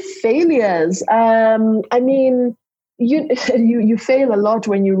 3 failures. I mean, you fail a lot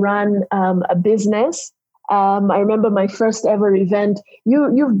when you run a business. I remember my first ever event.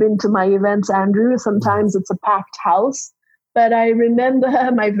 You've been to my events, Andrew. Sometimes it's a packed house. But I remember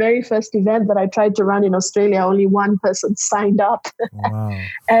my very first event that I tried to run in Australia, only one person signed up. Wow.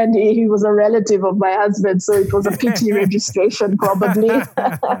 And he was a relative of my husband, so it was a PT registration probably.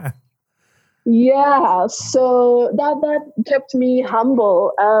 Yeah, so that kept me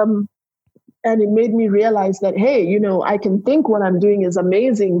humble. And it made me realize that, hey, I can think what I'm doing is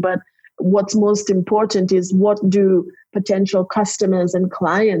amazing, but what's most important is what do potential customers and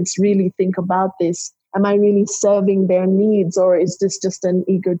clients really think about this? Am I really serving their needs, or is this just an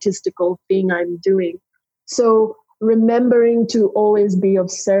egotistical thing I'm doing? So remembering to always be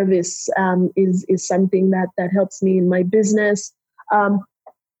of service is something that helps me in my business.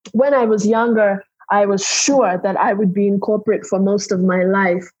 When I was younger, I was sure that I would be in corporate for most of my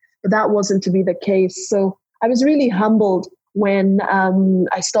life, but that wasn't to be the case. So I was really humbled when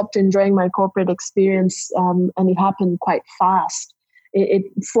I stopped enjoying my corporate experience, and it happened quite fast.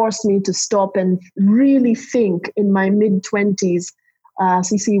 It forced me to stop and really think in my mid-20s,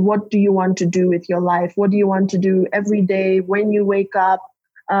 Cece, what do you want to do with your life? What do you want to do every day when you wake up,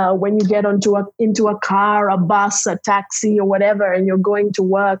 when you get into a car, a bus, a taxi, or whatever, and you're going to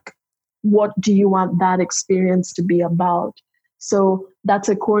work? What do you want that experience to be about? So that's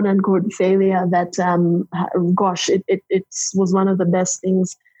a quote unquote failure that, it was one of the best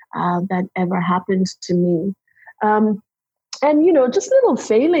things that ever happened to me. And, just little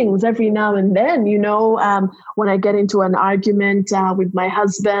failings every now and then, when I get into an argument with my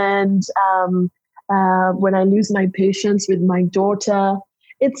husband, when I lose my patience with my daughter,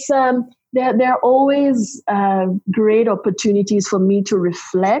 it's there are always great opportunities for me to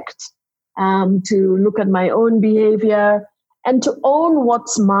reflect, to look at my own behavior and to own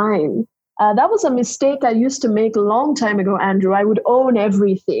what's mine. That was a mistake I used to make a long time ago, Andrew. I would own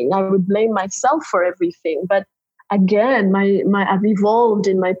everything. I would blame myself for everything. But again, I've evolved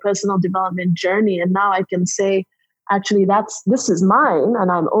in my personal development journey, and now I can say, actually, this is mine, and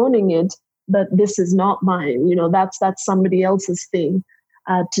I'm owning it. But this is not mine. That's somebody else's thing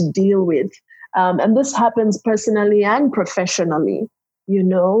to deal with. And this happens personally and professionally.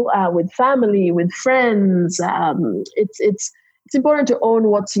 With family, with friends. It's important to own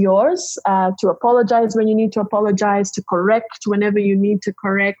what's yours, to apologize when you need to apologize, to correct whenever you need to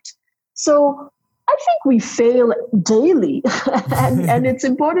correct. So I think we fail daily, and it's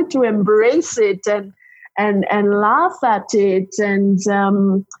important to embrace it and laugh at it and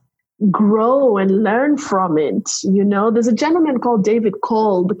grow and learn from it. There's a gentleman called David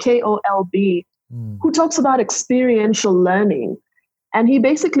Kolb, Kolb, who talks about experiential learning. And he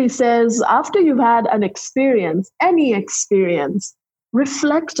basically says, after you've had an experience, any experience,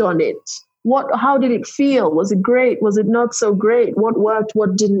 reflect on it. How did it feel? Was it great? Was it not so great? What worked?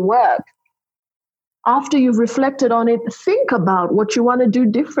 What didn't work? After you've reflected on it, think about what you want to do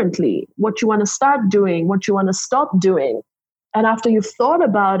differently, what you want to start doing, what you want to stop doing. And after you've thought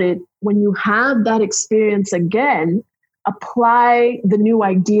about it, when you have that experience again, apply the new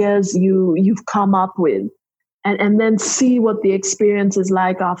ideas you've come up with. And then see what the experience is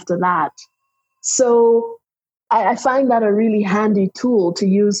like after that. So I find that a really handy tool to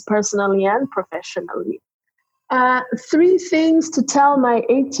use personally and professionally. 3 things to tell my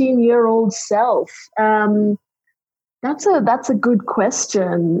 18-year-old self. That's a good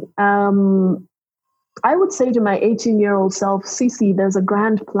question. I would say to my 18-year-old self, Cece, there's a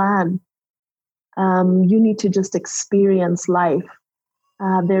grand plan. You need to just experience life.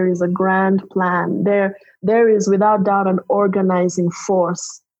 There is a grand plan. There is without doubt an organizing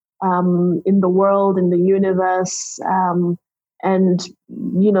force in the world, in the universe. And,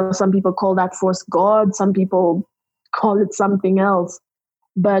 some people call that force God. Some people call it something else.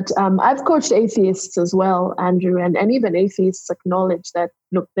 But I've coached atheists as well, Andrew, and even atheists acknowledge that,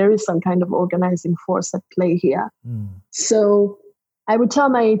 look, there is some kind of organizing force at play here. So I would tell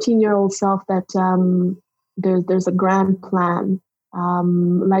my 18-year-old self that there's a grand plan.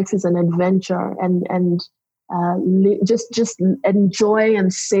 Life is an adventure, and just enjoy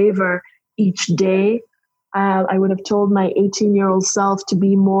and savor each day. I would have told my 18-year-old self to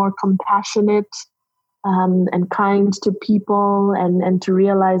be more compassionate and kind to people, and to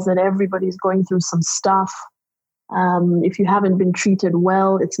realize that everybody's going through some stuff. If you haven't been treated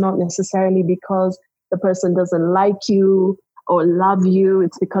well, it's not necessarily because the person doesn't like you or love you.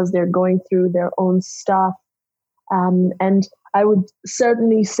 It's because they're going through their own stuff. And I would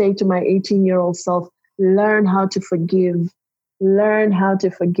certainly say to my 18-year-old self, learn how to forgive. Learn how to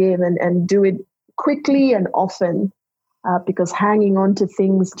forgive and do it quickly and often, because hanging on to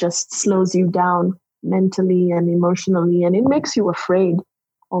things just slows you down mentally and emotionally, and it makes you afraid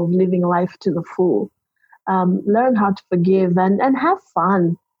of living life to the full. Learn how to forgive and have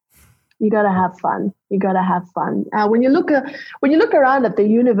fun. You gotta have fun. When you look around at the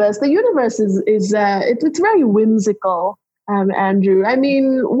universe is it's very whimsical, Andrew. I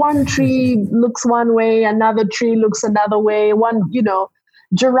mean, one tree looks one way, another tree looks another way.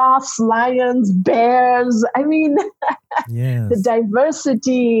 Giraffes, lions, bears. I mean, yes. The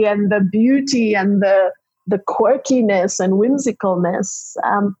diversity and the beauty and the quirkiness and whimsicalness.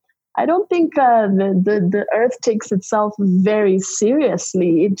 I don't think the earth takes itself very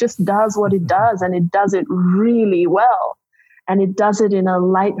seriously. It just does what it does, and it does it really well, and it does it in a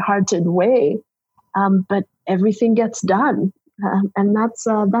light-hearted way. But everything gets done, and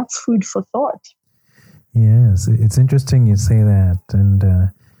that's food for thought. Yes, it's interesting you say that. And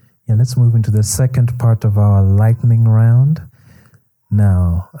let's move into the second part of our lightning round.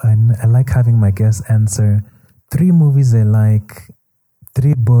 Now, I like having my guests answer 3 movies they like,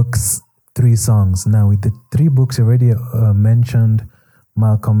 3 books, 3 songs. Now, with the 3 books you already mentioned,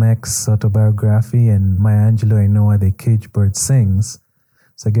 Malcolm X autobiography and Maya Angelou, I Know Why the Caged Bird Sings.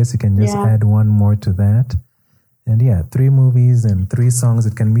 So I guess you can just add one more to that. And 3 movies and 3 songs.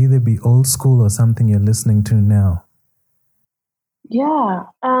 It can either be old school or something you're listening to now. Yeah.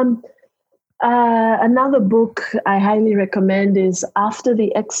 Another book I highly recommend is After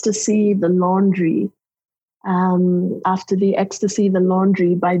the Ecstasy, The Laundry. After the Ecstasy, The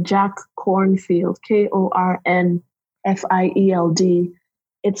Laundry by Jack Kornfield, Kornfield.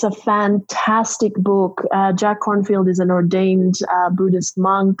 It's a fantastic book. Jack Kornfield is an ordained Buddhist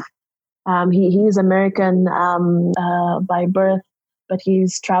monk. He is American by birth, but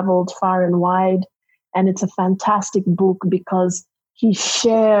he's traveled far and wide. And it's a fantastic book because he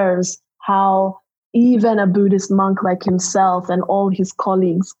shares how even a Buddhist monk like himself and all his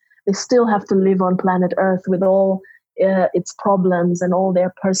colleagues, they still have to live on planet Earth with all its problems and all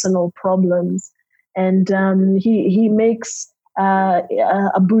their personal problems. And he makes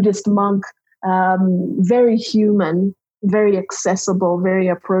a Buddhist monk very human, very accessible, very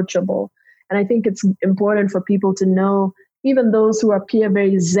approachable. And I think it's important for people to know, even those who appear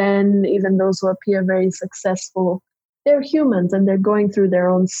very zen, even those who appear very successful, they're humans and they're going through their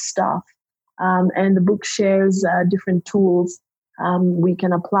own stuff. And the book shares different tools we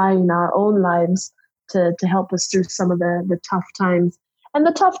can apply in our own lives to help us through some of the tough times. And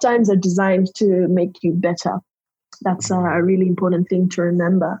the tough times are designed to make you better. That's a really important thing to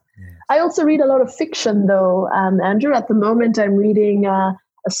remember. Yes. I also read a lot of fiction, though, Andrew. At the moment, I'm reading a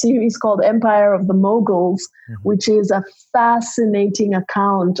series called Empire of the Moguls, which is a fascinating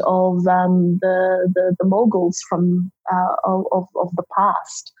account of the Moguls from of the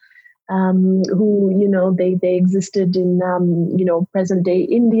past, who they existed in present day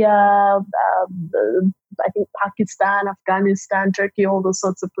India, I think Pakistan, Afghanistan, Turkey, all those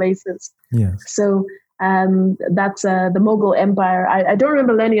sorts of places. Yes. So that's the Mughal Empire. I don't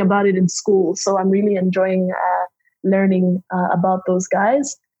remember learning about it in school, so I'm really enjoying learning about those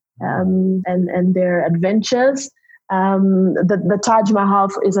guys and their adventures. The Taj Mahal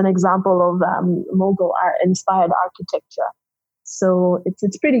is an example of Mughal inspired architecture. So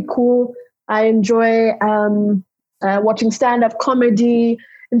it's pretty cool. I enjoy watching stand-up comedy.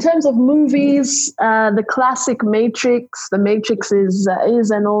 In terms of movies, the classic Matrix. The Matrix is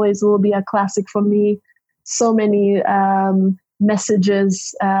and always will be a classic for me. So many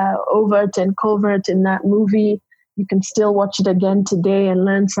messages, overt and covert, in that movie. You can still watch it again today and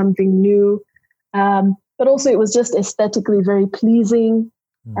learn something new. But also it was just aesthetically very pleasing.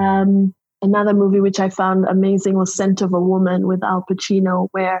 Another movie which I found amazing was Scent of a Woman with Al Pacino,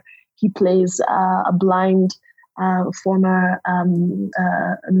 where he plays a blind former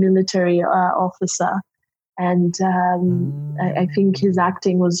military officer. And I think his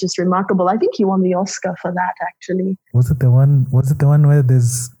acting was just remarkable. I think he won the Oscar for that, actually. Was it the one where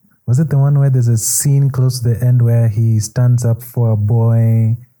there's a scene close to the end where he stands up for a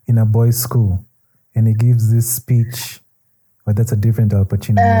boy in a boys' school and he gives this speech? Or that's a different Al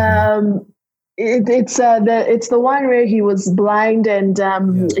Pacino movie. It's the one where he was blind and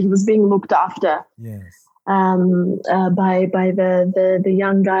he was being looked after. Yes. By the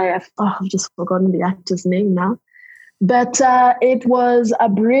young guy. I've just forgotten the actor's name now. But it was a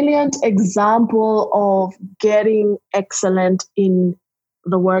brilliant example of getting excellent in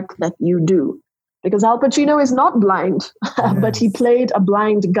the work that you do. Because Al Pacino is not blind, but he played a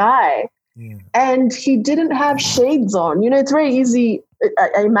blind guy. Yeah. And he didn't have shades on. It's very easy.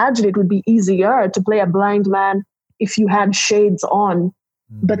 I imagine it would be easier to play a blind man if you had shades on.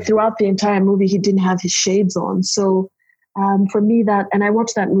 But throughout the entire movie, he didn't have his shades on. So for me, and I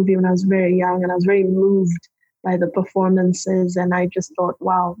watched that movie when I was very young, and I was very moved by the performances. And I just thought,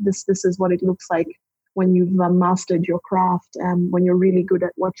 wow, this is what it looks like when you've mastered your craft and when you're really good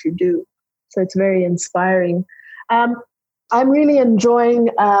at what you do. So it's very inspiring. I'm really enjoying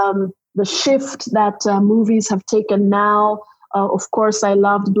the shift that movies have taken now. Of course, I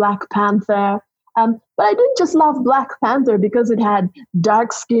loved Black Panther. But I didn't just love Black Panther because it had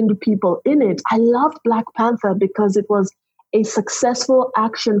dark-skinned people in it. I loved Black Panther because it was a successful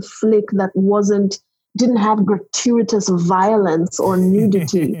action flick that didn't have gratuitous violence or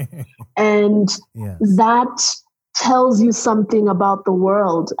nudity. And that tells you something about the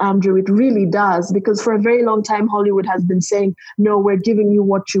world, Andrew. It really does, because for a very long time, Hollywood has been saying, no, we're giving you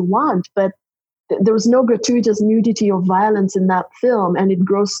what you want. But there was no gratuitous nudity or violence in that film, and it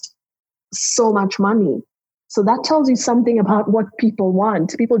grossed so much money. So that tells you something about what people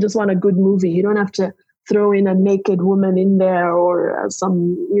want. People just want a good movie. You don't have to throw in a naked woman in there or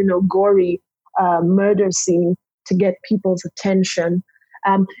some, gory murder scene to get people's attention.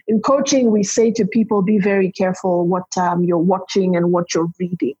 In coaching, we say to people, be very careful what you're watching and what you're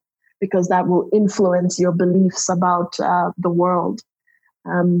reading, because that will influence your beliefs about the world.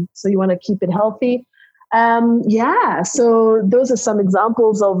 So you want to keep it healthy. So those are some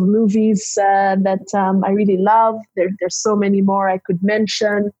examples of movies that I really love. There's so many more I could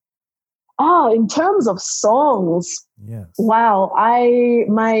mention. In terms of songs, wow,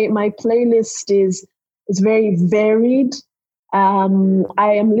 my playlist is very varied. I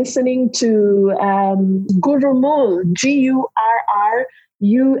am listening to Gurumul,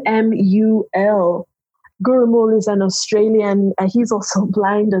 Gurrumul. Gurumul is an Australian. He's also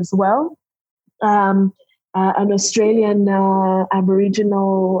blind as well. An Australian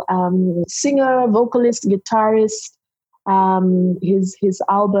Aboriginal singer, vocalist, guitarist. His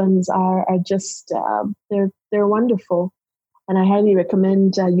albums are just they're wonderful, and I highly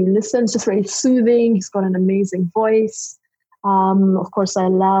recommend you listen. It's just very soothing. He's got an amazing voice. Of course, I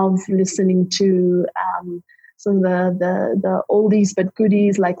love listening to some of the oldies but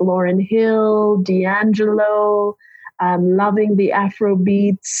goodies like Lauryn Hill, D'Angelo. Loving the Afro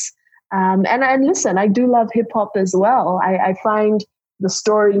beats. And listen, I do love hip hop as well. I find the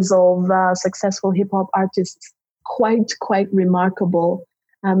stories of successful hip hop artists quite remarkable.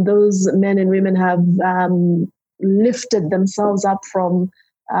 Those men and women have lifted themselves up from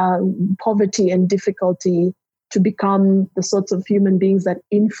poverty and difficulty to become the sorts of human beings that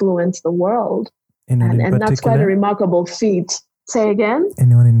influence the world. And that's quite a remarkable feat. Say again?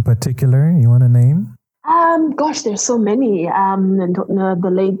 Anyone in particular you want to name? There's so many.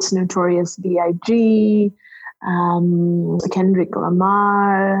 The late Notorious B.I.G., Kendrick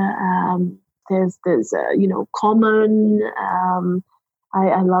Lamar. There's Common.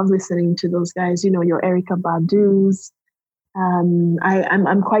 I love listening to those guys. Your Erykah Badu's.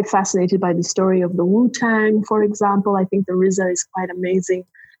 I'm quite fascinated by the story of the Wu-Tang, for example. I think the RZA is quite amazing,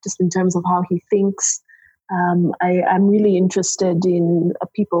 just in terms of how he thinks. I'm really interested in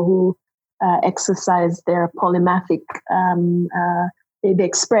people who exercise their polymathic, they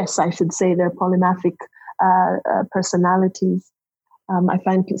express, I should say, their polymathic personalities. I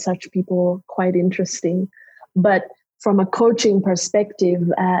find such people quite interesting. But from a coaching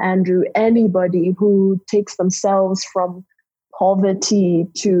perspective, Andrew, anybody who takes themselves from poverty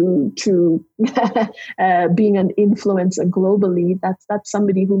to being an influencer globally, that's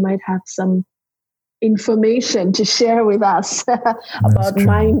somebody who might have some information to share with us about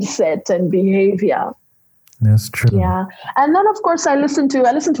mindset and behavior. That's true. Yeah. And then, of course, I listen to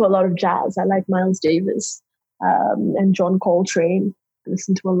a lot of jazz. I like Miles Davis and John Coltrane. I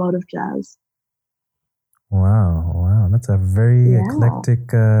listen to a lot of jazz. Wow. That's a very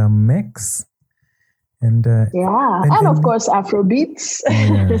eclectic mix. And and of course, Afrobeats.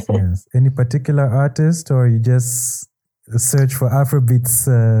 Yes. Any particular artist, or you just search for Afrobeats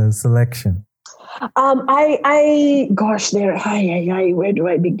selection? Where do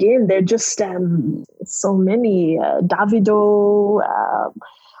I begin? There are just so many. Davido,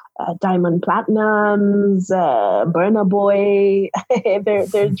 Diamond Platnumz, Burna Boy.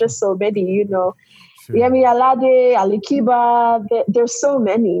 There's just so many, you know. Sure. Yemi Alade, Ali Kiba. There's so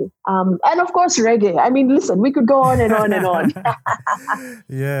many. And of course, reggae. I mean, listen, we could go on and on and on.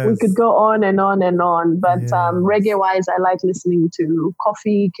 Yes. We could go on and on and on. But reggae-wise, I like listening to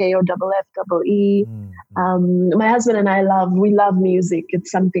Koffee, KOFFEE. My husband and I love music. It's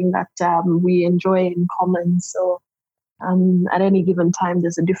something that we enjoy in common. So at any given time,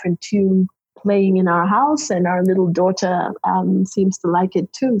 there's a different tune playing in our house, and our little daughter seems to like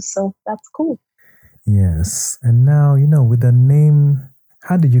it too. So that's cool. Yes. And now, with the name,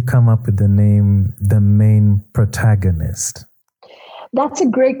 how did you come up with the name, The Main Protagonist? That's a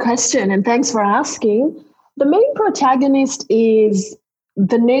great question, and thanks for asking. The Main Protagonist is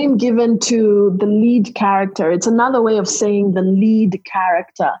the name given to the lead character. It's another way of saying the lead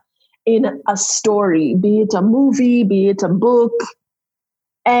character in a story, be it a movie, be it a book.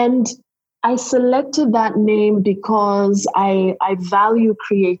 And I selected that name because I value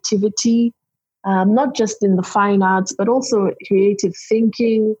creativity. Not just in the fine arts, but also creative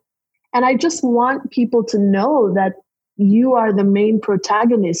thinking. And I just want people to know that you are the main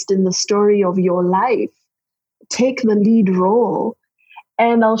protagonist in the story of your life. Take the lead role.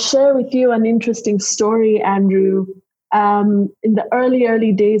 And I'll share with you an interesting story, Andrew. In the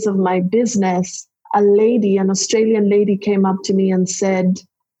early days of my business, an Australian lady came up to me and said,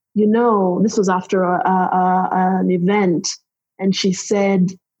 this was after an event. And she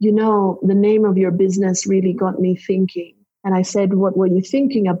said, the name of your business really got me thinking. And I said, what were you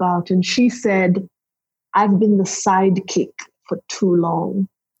thinking about? And she said, I've been the sidekick for too long.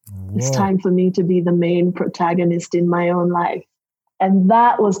 Whoa. It's time for me to be the main protagonist in my own life. And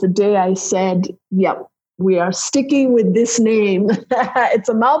that was the day I said, yep, we are sticking with this name. It's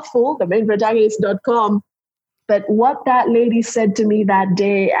a mouthful, themainprotagonist.com. But what that lady said to me that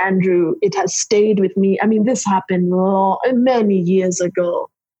day, Andrew, it has stayed with me. I mean, this happened many years ago.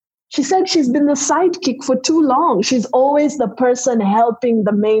 She said she's been the sidekick for too long. She's always the person helping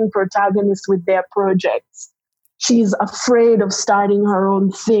the main protagonist with their projects. She's afraid of starting her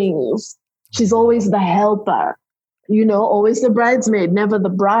own things. She's always the helper, always the bridesmaid, never the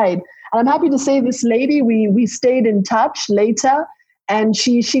bride. And I'm happy to say this lady, we stayed in touch later, and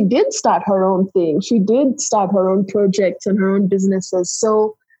she did start her own thing. She did start her own projects and her own businesses.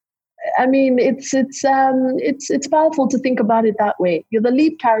 So I mean, it's powerful to think about it that way. You're the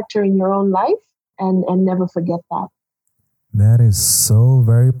lead character in your own life, and never forget that. That is so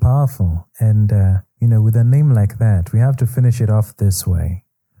very powerful. And, with a name like that, we have to finish it off this way.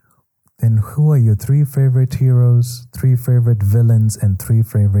 Then who are your 3 favorite heroes, 3 favorite villains, and 3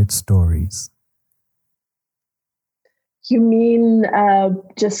 favorite stories? You mean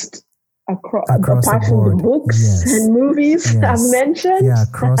just... Across apart from the books and movies I've mentioned? Yeah,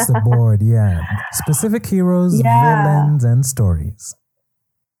 across the board, Specific heroes, villains, and stories.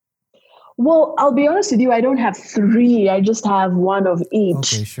 Well, I'll be honest with you, I don't have 3. I just have one of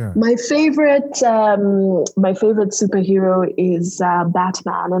each. Okay, sure. My favorite superhero is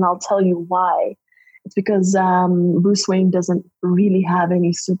Batman, and I'll tell you why. It's because Bruce Wayne doesn't really have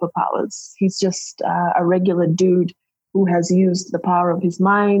any superpowers. He's just a regular dude who has used the power of his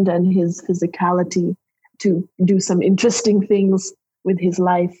mind and his physicality to do some interesting things with his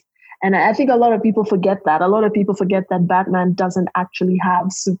life. And I think a lot of people forget that. A lot of people forget that Batman doesn't actually have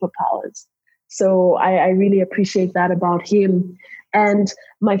superpowers. So I really appreciate that about him. And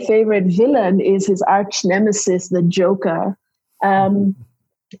my favorite villain is his arch nemesis, the Joker.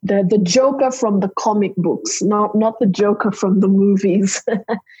 The Joker from the comic books, not the Joker from the movies.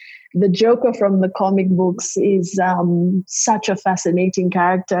 The Joker from the comic books is such a fascinating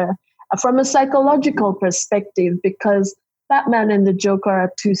character from a psychological perspective, because Batman and the Joker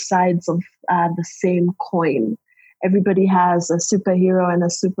are 2 sides of the same coin. Everybody has a superhero and a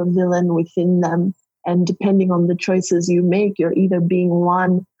supervillain within them. And depending on the choices you make, you're either being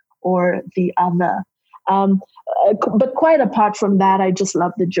one or the other. But quite apart from that, I just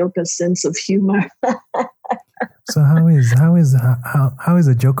love the Joker's sense of humor. So how is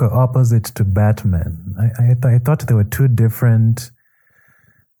a Joker opposite to Batman? I thought there were two different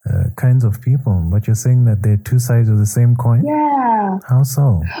kinds of people, but you're saying that they're two sides of the same coin? Yeah. How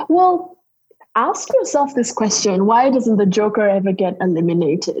so? Well, ask yourself this question: why doesn't the Joker ever get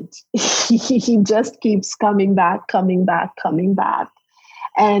eliminated? He just keeps coming back,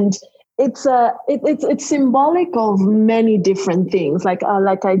 and it's symbolic of many different things. Like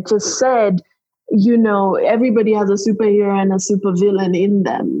I just said, everybody has a superhero and a supervillain in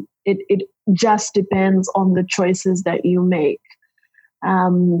them. It just depends on the choices that you make.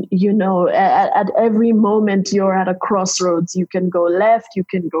 At every moment you're at a crossroads. You can go left, you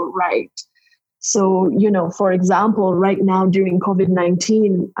can go right. So, for example, right now during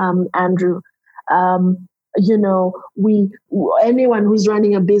COVID-19, Andrew, anyone who's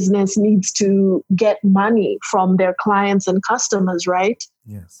running a business needs to get money from their clients and customers, right?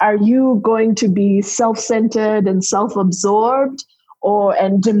 Yes. Are you going to be self-centered and self-absorbed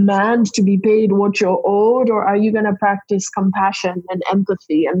and demand to be paid what you're owed? Or are you going to practice compassion and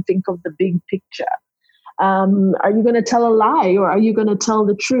empathy and think of the big picture? Are you going to tell a lie, or are you going to tell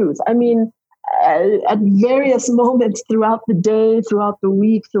the truth? I mean, at various moments throughout the day, throughout the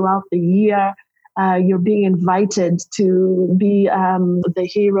week, throughout the year, you're being invited to be the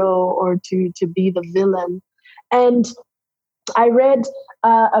hero or to be the villain. And I read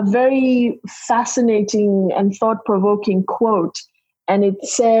a very fascinating and thought-provoking quote, and it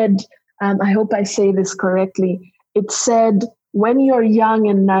said, I hope I say this correctly, it said, when you're young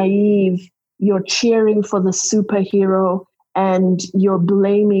and naive, you're cheering for the superhero and you're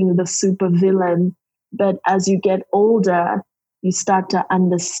blaming the supervillain. But as you get older, you start to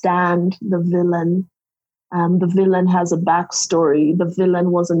understand the villain. The villain has a backstory. The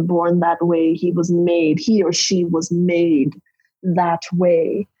villain wasn't born that way. He or she was made that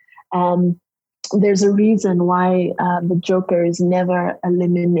way. There's a reason why the Joker is never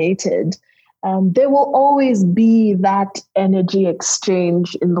eliminated. There will always be that energy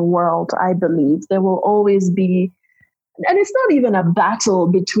exchange in the world, I believe. There will always be, and it's not even a battle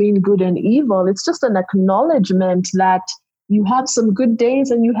between good and evil. It's just an acknowledgement that you have some good days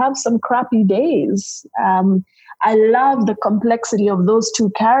and you have some crappy days. I love the complexity of those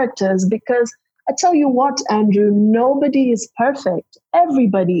two characters because I tell you what, Andrew, nobody is perfect.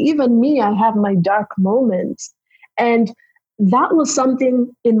 Everybody, even me, I have my dark moments. And that was something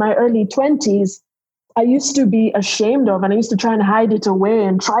in my early 20s I used to be ashamed of, and I used to try and hide it away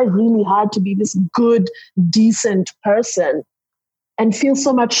and try really hard to be this good, decent person and feel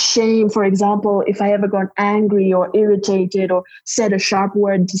so much shame. For example, if I ever got angry or irritated or said a sharp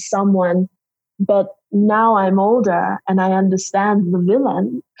word to someone. But now I'm older and I understand the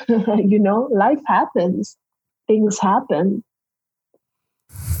villain. Life happens. Things happen.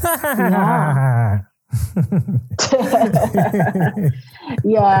 Yeah.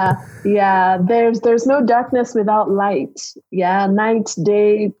 There's no darkness without light. Yeah, night,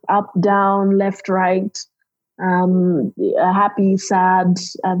 day, up, down, left, right. Happy, sad.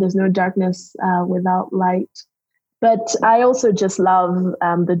 There's no darkness without light. But I also just love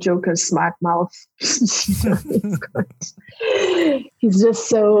the Joker's smart mouth. He's just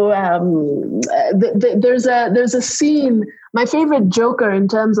so. There's a scene. My favorite Joker in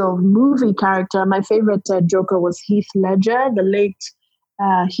terms of movie character. My favorite Joker was Heath Ledger. The late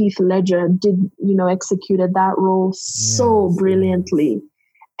Heath Ledger executed that role so brilliantly,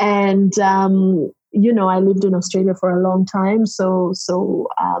 and. I lived in Australia for a long time, so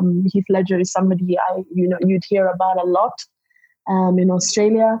Heath Ledger is somebody you'd hear about a lot in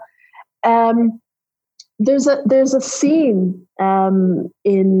Australia. There's a scene in,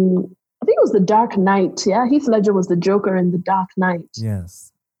 I think it was The Dark Knight. Yeah, Heath Ledger was the Joker in The Dark Knight.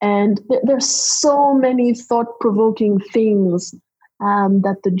 Yes, and there's so many thought-provoking things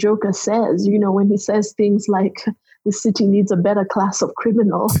that the Joker says. When he says things like, the city needs a better class of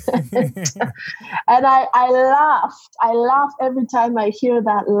criminal. And I laugh every time I hear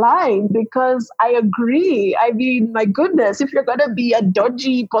that line because I agree. I mean, my goodness, if you're going to be a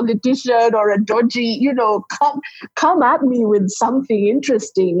dodgy politician or a dodgy, come at me with something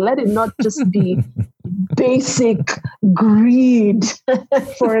interesting. Let it not just be basic greed,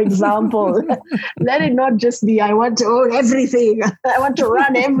 for example. Let it not just be, I want to own everything. I want to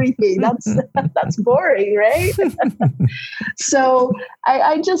run everything. That's boring, right? So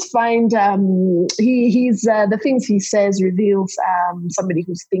I just find he's the things he says reveals somebody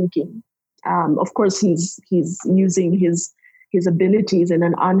who's thinking. Of course, he's using his abilities in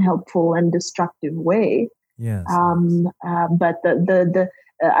an unhelpful and destructive way. Yes. But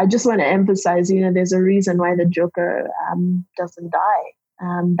I just want to emphasize, there's a reason why the Joker doesn't die.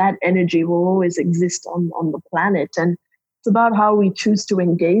 that energy will always exist on the planet. And it's about how we choose to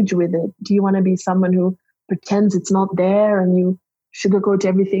engage with it. Do you want to be someone who pretends it's not there and you sugarcoat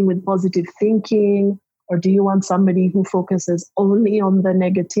everything with positive thinking? Or do you want somebody who focuses only on the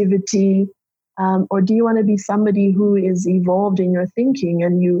negativity? Or do you want to be somebody who is evolved in your thinking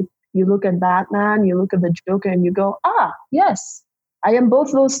and you look at Batman, you look at the Joker and you go, yes, I am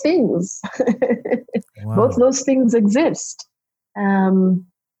both those things. Wow. Both those things exist.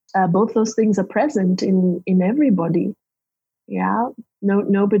 Both those things are present in everybody. Yeah,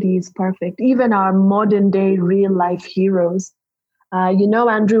 nobody is perfect. Even our modern day real life heroes.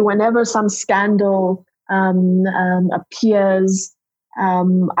 Andrew, whenever some scandal appears,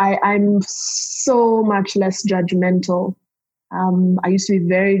 I'm so much less judgmental. I used to be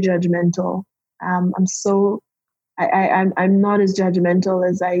very judgmental. I'm not as judgmental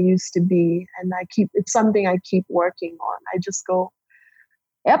as I used to be, and it's something I keep working on. I just go,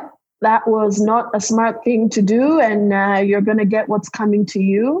 yep, that was not a smart thing to do, and you're gonna get what's coming to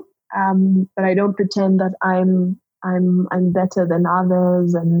you. But I don't pretend that I'm better than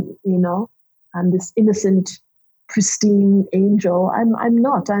others, and I'm this innocent, pristine angel. I'm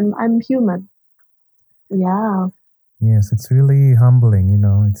not. I'm human. Yeah. Yes, it's really humbling.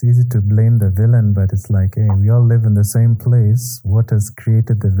 It's easy to blame the villain, but it's like, hey, we all live in the same place. What has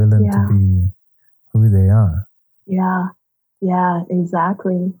created the villain to be who they are? Yeah,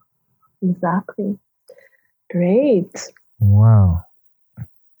 exactly. Great. Wow.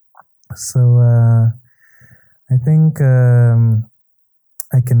 So I think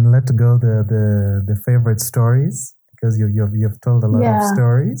I can let go the favorite stories, because you've told a lot of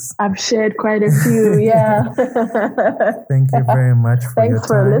stories. I've shared quite a few. Yeah. Thank you very much for your time. Thanks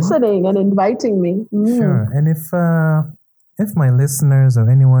for listening and inviting me. Sure. And if my listeners or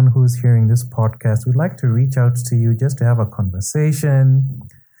anyone who's hearing this podcast would like to reach out to you just to have a conversation,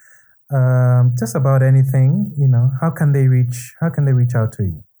 just about anything, how can they reach out to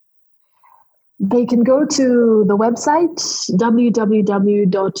you? They can go to the website,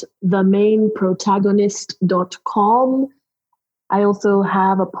 www.themainprotagonist.com. I also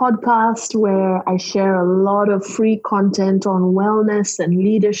have a podcast where I share a lot of free content on wellness and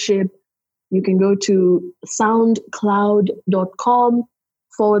leadership. You can go to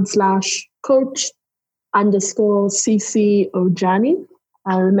soundcloud.com/coach_CC Ojani.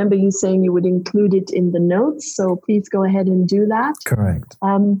 I remember you saying you would include it in the notes, so please go ahead and do that. Correct.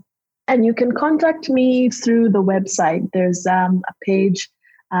 And you can contact me through the website. There's a page,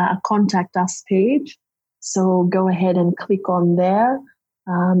 a contact us page. So go ahead and click on there.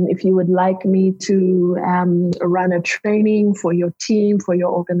 If you would like me to run a training for your team, for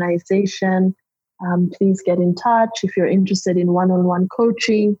your organization, please get in touch. If you're interested in one-on-one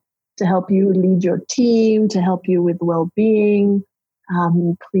coaching to help you lead your team, to help you with well-being,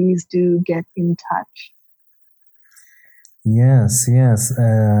 please do get in touch. Yes.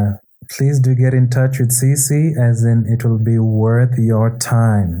 Please do get in touch with CC, as in it will be worth your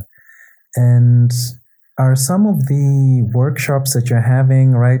time. And are some of the workshops that you're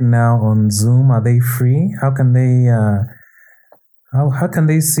having right now on Zoom, are they free? How can they how can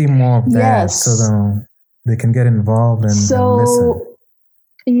they see more of that so they can get involved and listen?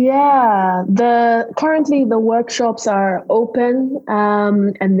 Yeah, currently the workshops are open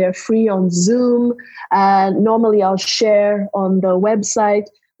and they're free on Zoom. Normally I'll share on the website,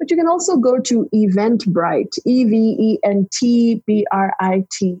 but you can also go to Eventbrite, EVENTBRITE,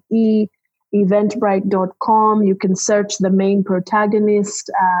 eventbrite.com. You can search The Main Protagonist.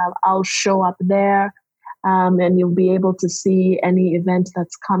 I'll show up there, and you'll be able to see any event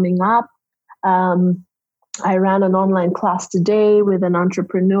that's coming up. I ran an online class today with an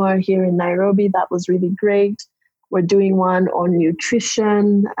entrepreneur here in Nairobi. That was really great. We're doing one on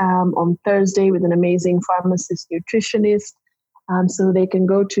nutrition on Thursday with an amazing pharmacist nutritionist. So they can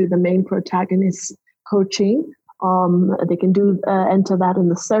go to The Main Protagonist Coaching. They can enter that in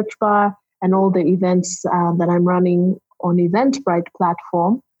the search bar, and all the events that I'm running on Eventbrite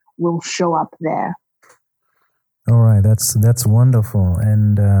platform will show up there. All right, that's wonderful.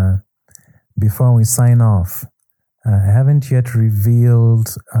 And before we sign off, I haven't yet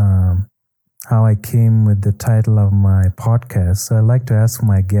revealed how I came with the title of my podcast. So I'd like to ask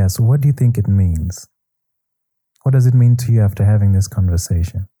my guests, what do you think it means? What does it mean to you after having this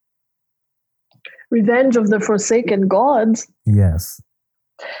conversation? Revenge of the Forsaken Gods. Yes.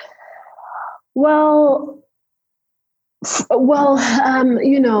 Well,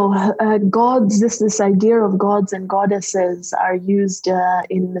 gods, this idea of gods and goddesses are used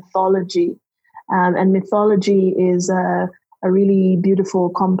in mythology. And mythology is a really beautiful,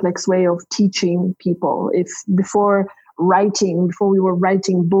 complex way of teaching people. If before writing, before we were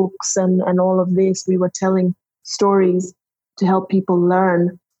writing books and all of this, we were telling stories to help people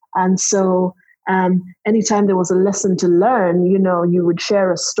learn. And so anytime there was a lesson to learn, you would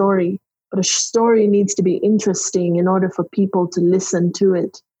share a story, but a story needs to be interesting in order for people to listen to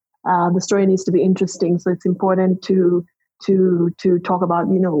it. The story needs to be interesting. So it's important to talk about,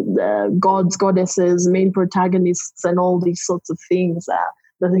 gods, goddesses, main protagonists, and all these sorts of things,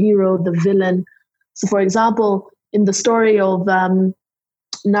 the hero, the villain. So for example, in the story of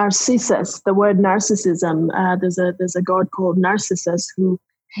Narcissus, the word narcissism, there's a god called Narcissus who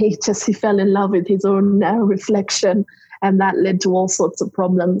he fell in love with his own reflection, and that led to all sorts of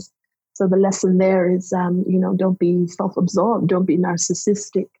problems. So the lesson there is, don't be self-absorbed, don't be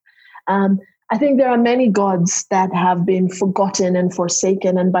narcissistic. I think there are many gods that have been forgotten and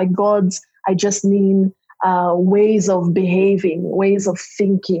forsaken, and by gods I just mean ways of behaving, ways of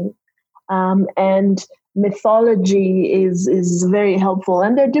thinking, and mythology is very helpful.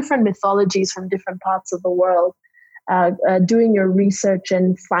 And there are different mythologies from different parts of the world. Doing your research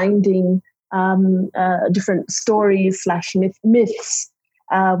and finding different stories / myths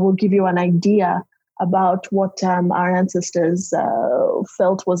will give you an idea about what our ancestors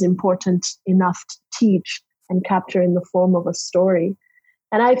felt was important enough to teach and capture in the form of a story.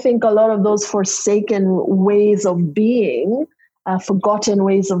 And I think a lot of those forsaken ways of being, forgotten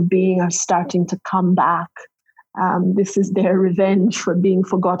ways of being, are starting to come back. This is their revenge for being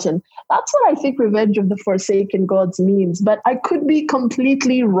forgotten. That's what I think Revenge of the Forsaken Gods means, but I could be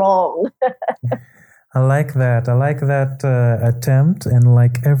completely wrong. I like that. I like that attempt. And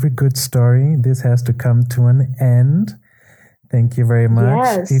like every good story, this has to come to an end. Thank you very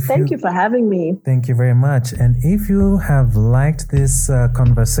much. Yes, thank you for having me. Thank you very much. And if you have liked this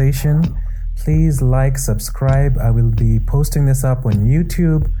conversation, please like, subscribe. I will be posting this up on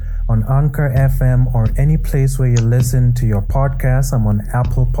YouTube, on Anchor FM, or any place where you listen to your podcasts. I'm on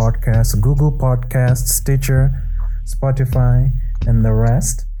Apple Podcasts, Google Podcasts, Stitcher, Spotify, and the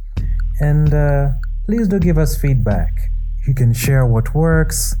rest. And please do give us feedback. You can share what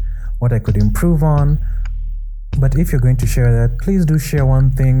works, what I could improve on. But if you're going to share that, please do share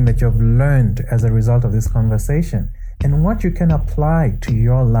one thing that you've learned as a result of this conversation and what you can apply to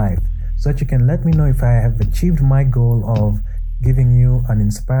your life, so that you can let me know if I have achieved my goal of giving you an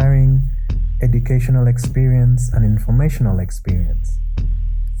inspiring educational experience, an informational experience.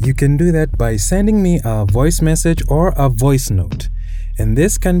 You can do that by sending me a voice message or a voice note. And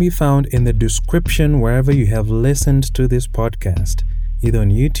this can be found in the description wherever you have listened to this podcast, either on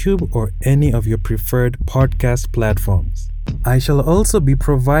YouTube or any of your preferred podcast platforms. I shall also be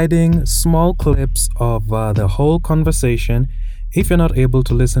providing small clips of the whole conversation if you're not able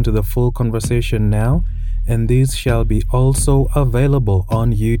to listen to the full conversation now, and these shall be also available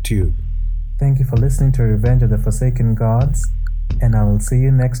on YouTube. Thank you for listening to Revenge of the Forsaken Gods, and I will see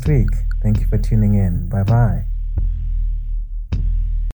you next week. Thank you for tuning in. Bye-bye.